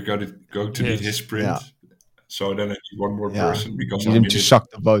 We're going to need his sprint. Yeah. So then I need one more person, because you need to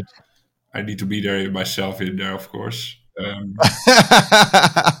shock the boat. I need to be there myself in there, of course.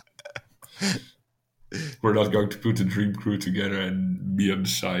 We're not going to put a dream crew together and be on the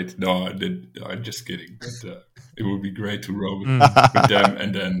side. No, I'm just kidding. But it would be great to row with them.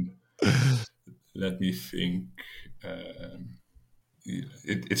 And then let me think.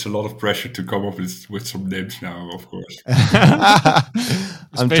 it's a lot of pressure to come up with some names now, of course.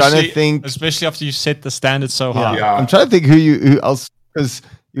 I'm trying to think. especially after you set the standard so high. Yeah. I'm trying to think who else, because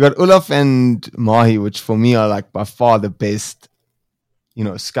you got Olaf and Mahi, which for me are like by far the best,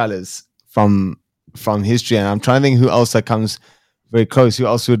 scullers from history. And I'm trying to think who else that comes very close. Who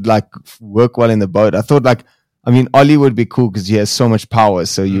else would like work well in the boat? I thought Ollie would be cool because he has so much power.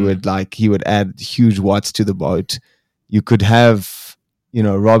 So he would add huge watts to the boat. You could have,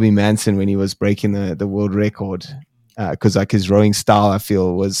 Robbie Manson when he was breaking the world record, because like his rowing style, I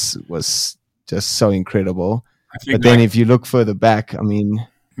feel was just so incredible. But then if you look further back, I mean,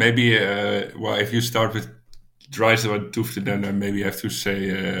 maybe if you start with Dreiser and Tufte, then maybe you have to say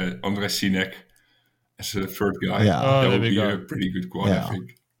André Sinek as the third guy. Yeah. That would be a pretty good quad, I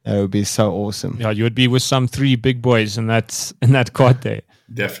think. That would be so awesome. Yeah, you would be with some 3 big boys in that quad there.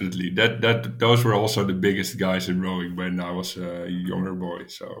 Definitely. Those were also the biggest guys in rowing when I was a younger boy.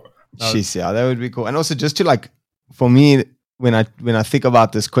 So that would be cool. And also just to for me, when I think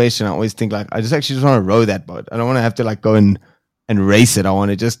about this question, I always think I just want to row that boat. I don't want to have to go and race it. I want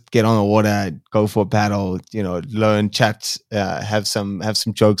to just get on the water, go for a paddle, learn, chat, have some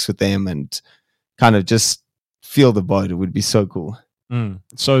jokes with them, and kind of just feel the boat. It would be so cool.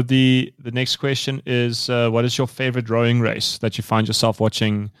 So the next question is, what is your favorite rowing race that you find yourself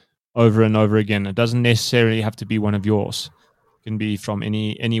watching over and over again? It doesn't necessarily have to be one of yours. It can be from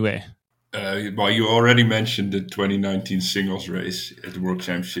anywhere. You already mentioned the 2019 singles race at the World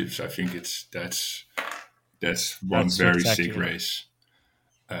Championships. I think that's one very sick race.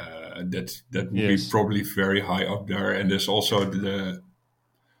 That would be probably very high up there. And there's also the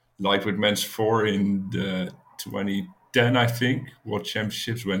lightweight men's 4 in the 2010, I think, World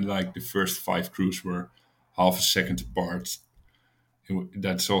Championships, when the first 5 crews were half a second apart.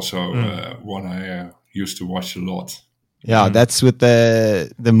 That's also one I used to watch a lot. Yeah, that's with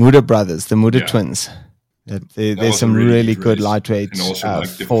the Muda brothers, the Muda twins. There's some really good lightweight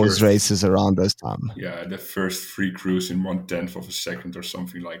falls races around those time. Yeah, the first 3 crews in 1/10 of a second or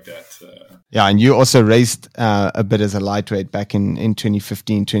something like that. Yeah, and you also raced a bit as a lightweight back in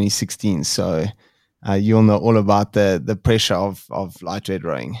 2015, 2016. So you'll know all about the pressure of lightweight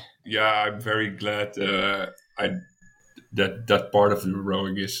rowing. Yeah, I'm very glad that part of the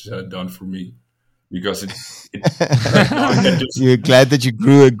rowing is done for me. Because you're glad that you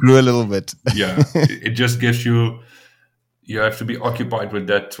grew a little bit. Yeah, it just gives you have to be occupied with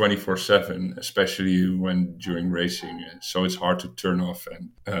that 24/7, especially during racing. So it's hard to turn off.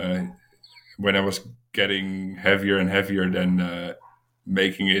 And when I was getting heavier and heavier, then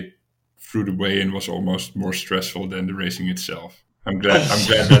making it through the weigh-in was almost more stressful than the racing itself. I'm glad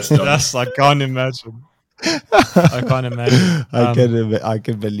that's done. I can't imagine. I can't imagine. I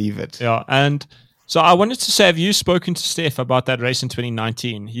can believe it. Yeah, and so I wanted to say, have you spoken to Steph about that race in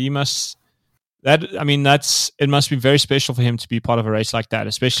 2019? It must be very special for him to be part of a race like that,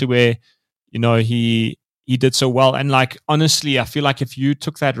 especially where, he did so well. And honestly, I feel like if you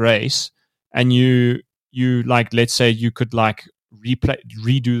took that race and you let's say you could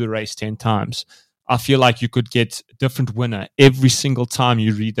redo the race 10 times, I feel like you could get a different winner every single time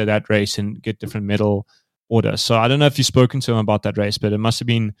you read that race and get different medal order. So I don't know if you've spoken to him about that race, but it must have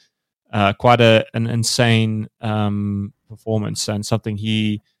been quite an insane performance, and something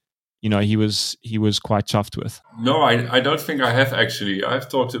he was quite chuffed with. No, I don't think I have actually. I've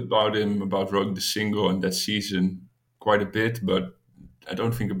talked about him about rowing the single and that season quite a bit, but I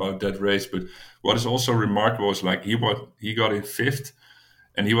don't think about that race. But what is also remarkable is he got in 5th,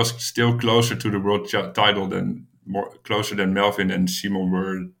 and he was still closer to the world title closer than Melvin and Simon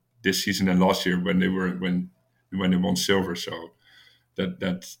were this season and last year when they won silver. So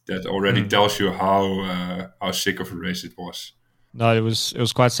that already tells you how sick of a race it was. No, it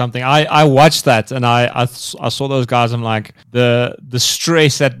was quite something. I watched that and I saw those guys. I'm like, the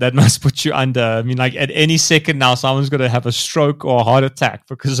stress that must put you under. I mean, at any second now, someone's going to have a stroke or a heart attack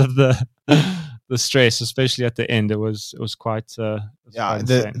because of the stress, especially at the end. It was quite.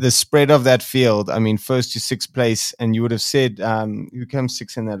 The spread of that field. I mean, 1st to 6th place, and you would have said who comes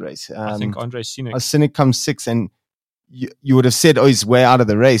 6th in that race. I think André Sinek. Sinek comes 6th, and you would have said, oh, he's way out of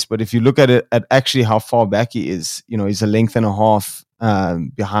the race. But if you look at it, at actually how far back he is, he's a length and a half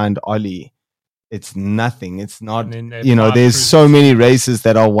behind Ollie. It's nothing. It's not, there's so many races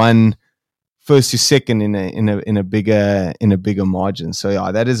that are won 1st to 2nd in a bigger margin. So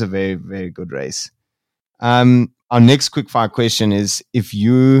yeah, that is a very, very good race. Our next quickfire question is, if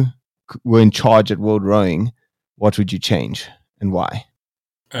you were in charge at World Rowing, what would you change and why?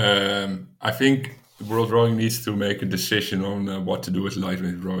 I think World Rowing needs to make a decision on what to do with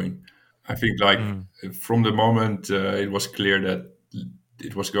lightweight rowing. I think from the moment it was clear that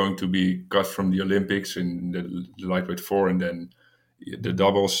it was going to be cut from the Olympics in the lightweight 4, and then the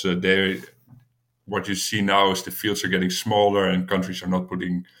doubles. What you see now is the fields are getting smaller, and countries are not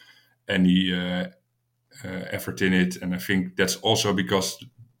putting any effort in it. And I think that's also because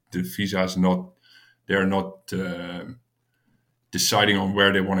the FISA is not. They're not deciding on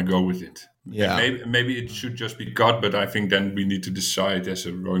where they want to go with it. Yeah. Maybe it should just be cut, but I think then we need to decide as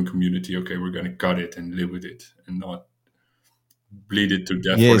a rowing community, okay, we're going to cut it and live with it and not bleed it to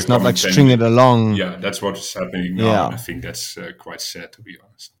death. Yeah, for it's the not like coming 10 string it years. along. Yeah, that's what is happening now. Yeah. And I think that's quite sad, to be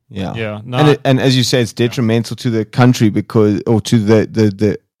honest. Yeah. Yeah. No, And as you say, it's detrimental to the country or to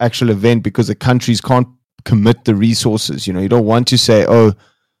the actual event, because the countries can't commit the resources. You don't want to say, oh,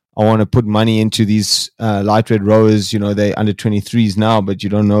 I want to put money into these lightweight rowers. They're under 23s now, but you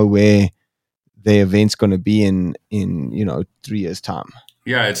don't know where the event's going to be in 3 years' time.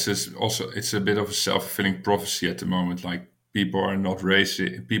 Yeah, it's a bit of a self-fulfilling prophecy at the moment. Like, people are not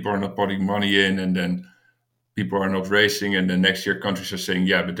racing, people are not putting money in, and then people are not racing, and then next year countries are saying,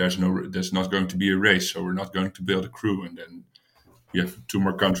 yeah, but there's not going to be a race, so we're not going to build a crew, and then you have 2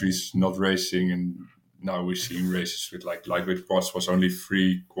 more countries not racing, and now we're seeing races with like lightweight quads was only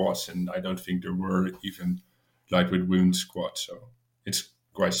 3 quads, and I don't think there were even lightweight women's quads, so it's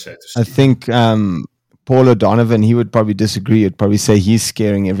quite sad to see. I think Paul O'Donovan, he would probably disagree. He'd probably say he's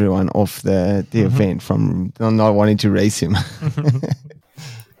scaring everyone off the event from not wanting to race him.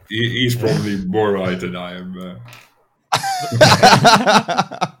 He's probably more right than I am.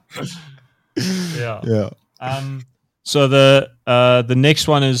 Yeah. So the next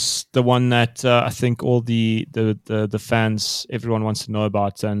one is the one that I think all the fans, everyone wants to know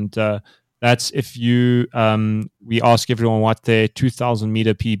about, and that's if you we ask everyone what their 2,000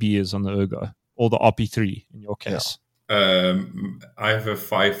 meter PB is on the ergo, or the RP3 in your case. I have a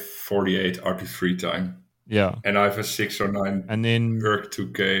 5:48 RP3 time. Yeah, and I have a 609 and then ERG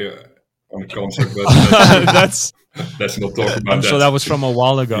 2K on the concept, but let's not talk about that. I'm sure that was from a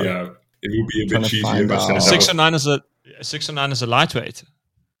while ago. Yeah, it would be a bit cheesy if I said that. 609 is a lightweight.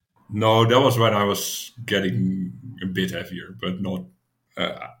 No, that was when I was getting a bit heavier, but not.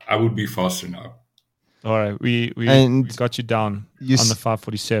 I would be faster now. All right, we got you down on the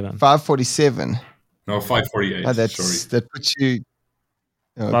 547. 547. No, 5:48. Sorry, that puts you.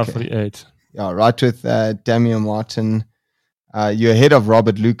 Okay. 548. Yeah, right with Damian Martin. You're ahead of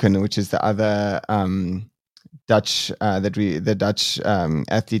Robert Lucan, which is the other Dutch athlete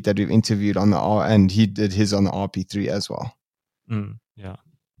that we've interviewed on and he did his on the RP3 as well. Yeah.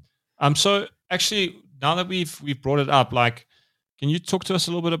 So actually, now that we've brought it up, like, can you talk to us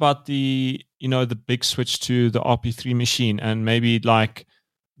a little bit about the big switch to the RP3 machine, and maybe like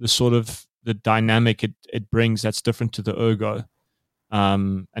the sort of the dynamic it brings that's different to the ergo,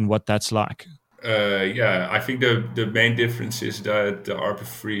 and what that's like? I think the main difference is that the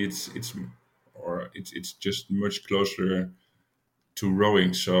RP3 it's just much closer to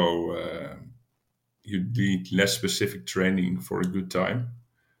rowing, so you need less specific training for a good time.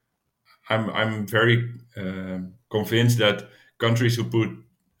 I'm very convinced that countries who put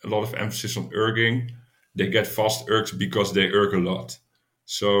a lot of emphasis on erging, they get fast ergs because they erg a lot.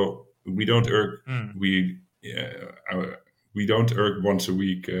 So we don't erg. We don't erg once a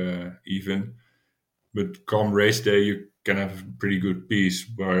week even, but come race day you can have a pretty good piece.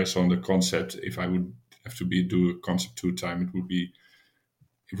 Whereas on the concept, if I would have to do a concept 2 time, it would be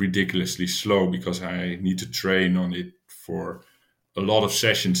ridiculously slow because I need to train on it for a lot of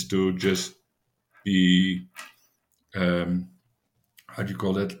sessions to just be how do you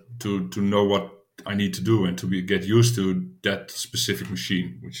call that, to know what I need to do and to get used to that specific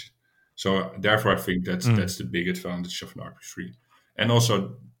machine. So therefore I think that's the big advantage of an RP3, and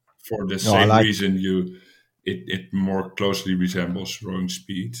also for the same reason it more closely resembles rowing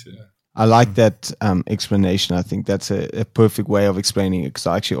speed. I like that explanation. I think that's a perfect way of explaining it, because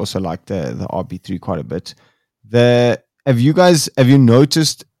I actually also like the RP3 quite a bit. Have you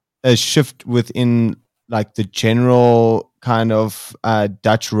noticed a shift within like the general kind of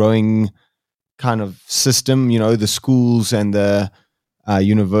Dutch rowing kind of system? The schools and the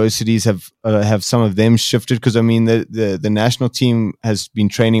universities have some of them shifted, because I mean the national team has been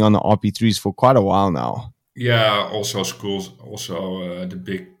training on the RP3s for quite a while now. Yeah, also schools, also the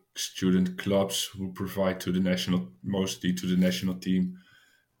big student clubs who provide mostly to the national team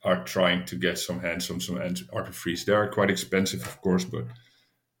are trying to get some hands on some RP3s. They are quite expensive, of course, but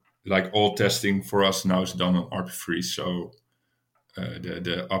like all testing for us now is done on RP3. So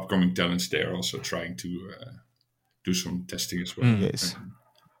the upcoming talents, they are also trying to do some testing as well. Yes,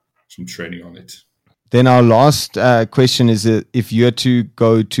 some training on it. Then our last question is, if you had to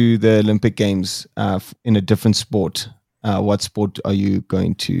go to the Olympic Games in a different sport, what sport are you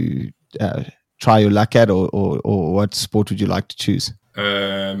going to try your luck at, or what sport would you like to choose?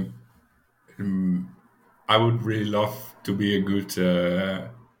 I would really love to be a good,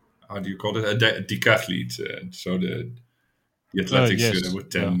 how do you call it, a decathlete. So the athletics yes. with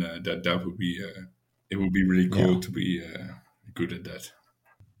 10, that would be, it would be really cool to be good at that.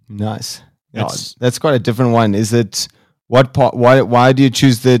 Nice. That's quite a different one. Is it what part? Why do you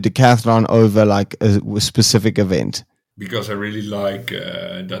choose the decathlon over like a specific event? Because I really like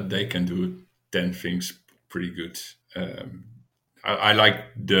that they can do 10 things pretty good. I like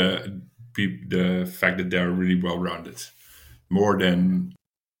the fact that they're really well rounded, more than,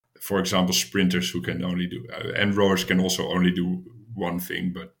 for example, sprinters who can only do, and rowers can also only do one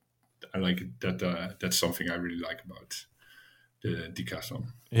thing. But I like it that that's something I really like about the decathlon.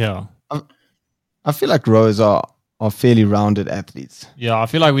 Yeah. I feel like rowers are fairly rounded athletes. Yeah, I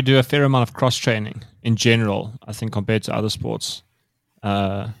feel like we do a fair amount of cross training in general, I think, compared to other sports.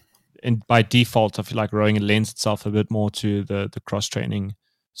 And by default, I feel like rowing lends itself a bit more to the cross training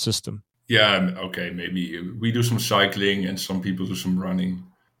system. Yeah, okay, maybe we do some cycling and some people do some running,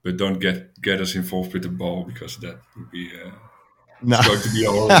 but don't get us involved with the ball, because that would be it's going to be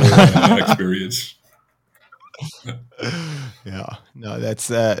a horrible experience. Yeah, no,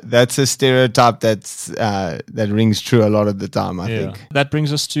 that's a stereotype that rings true a lot of the time, I think. That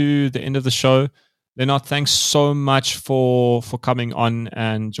brings us to the end of the show. Lennart, thanks so much for coming on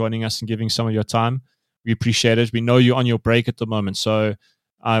and joining us and giving some of your time. We appreciate it. We know you're on your break at the moment, so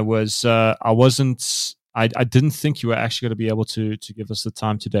I didn't think you were actually going to be able to give us the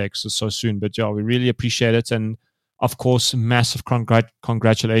time today because it's so soon. But yeah, we really appreciate it, and of course, massive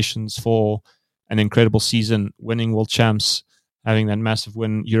congratulations for an incredible season, winning world champs, having that massive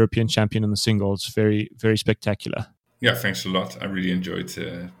win, European champion in the single. It's very, very spectacular. Yeah, thanks a lot. I really enjoyed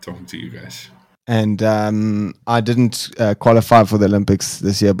talking to you guys. And I didn't qualify for the Olympics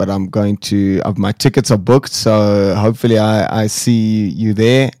this year, but I'm going to. My tickets are booked, so hopefully I see you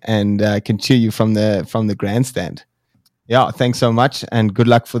there and can cheer you from the grandstand. Yeah, thanks so much, and good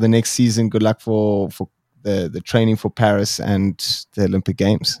luck for the next season. Good luck for the training for Paris and the Olympic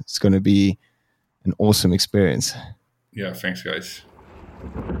Games. It's going to be an awesome experience. Yeah, thanks, guys.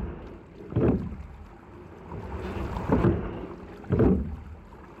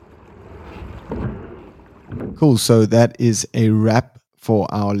 Cool. So that is a wrap for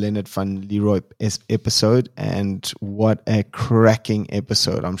our Lennart van Lierop episode. And what a cracking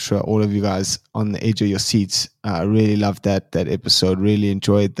episode. I'm sure all of you guys on the edge of your seats really loved that episode. Really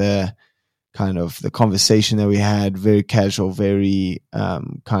enjoyed the kind of the conversation that we had. Very casual, very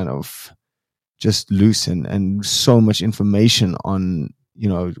kind of just loose, and so much information on,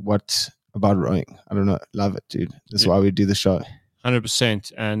 what about rowing. I don't know. Love it, dude. That's why we do the show.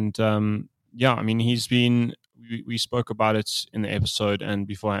 100%. And yeah, I mean, we spoke about it in the episode and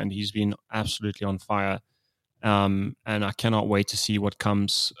beforehand. He's been absolutely on fire. And I cannot wait to see what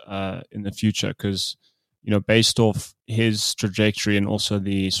comes in the future, because, based off his trajectory and also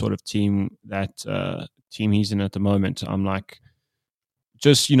the sort of team he's in at the moment, I'm like,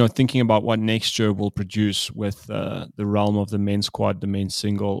 just, thinking about what next year will produce with the realm of the men's quad, the men's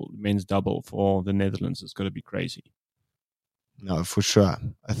single, men's double for the Netherlands is going to be crazy. No, for sure.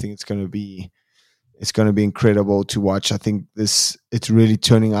 I think it's going to be incredible to watch. I think it's really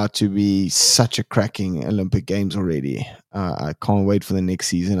turning out to be such a cracking Olympic Games already. I can't wait for the next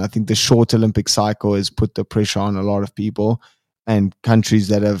season. I think the short Olympic cycle has put the pressure on a lot of people, and countries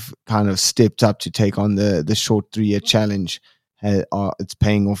that have kind of stepped up to take on the short 3-year challenge. It's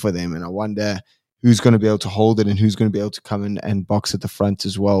paying off for them, and I wonder who's going to be able to hold it and who's going to be able to come in and box at the front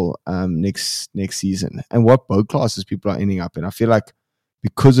as well next season, and what boat classes people are ending up in. I feel like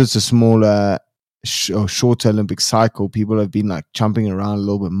because it's a smaller or shorter Olympic cycle, people have been like jumping around a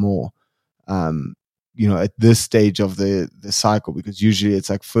little bit more at this stage of the cycle, because usually it's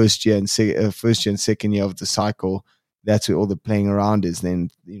like first year and second year of the cycle. That's where all the playing around is. Then,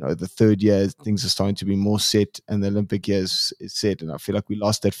 the third year, things are starting to be more set, and the Olympic year is set. And I feel like we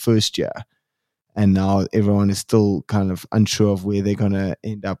lost that first year, and now everyone is still kind of unsure of where they're going to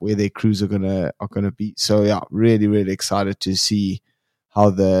end up, where their crews are going to be. So yeah, really, really excited to see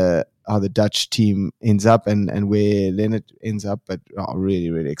how the Dutch team ends up and where Lennart ends up. But really,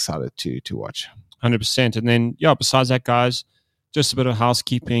 really excited to watch. 100%. And then, besides that, guys, just a bit of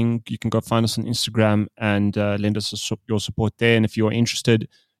housekeeping. You can go find us on Instagram and lend us your support there. And if you're interested,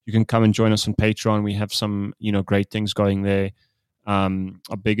 you can come and join us on Patreon. We have some, great things going there. Our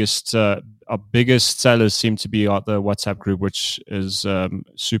biggest sellers seem to be the WhatsApp group, which is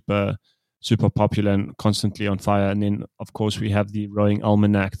super, super popular and constantly on fire. And then, of course, we have the Rowing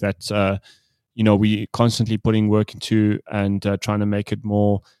Almanac that we constantly putting work into and trying to make it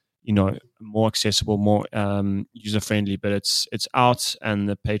more, more accessible, more user friendly. But it's out, and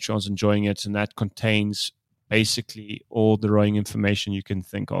the Patreon's enjoying it, and that contains basically all the rowing information you can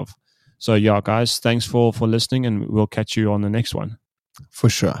think of. So yeah, guys, thanks for listening, and we'll catch you on the next one. For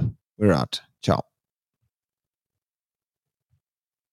sure. We're out. Ciao.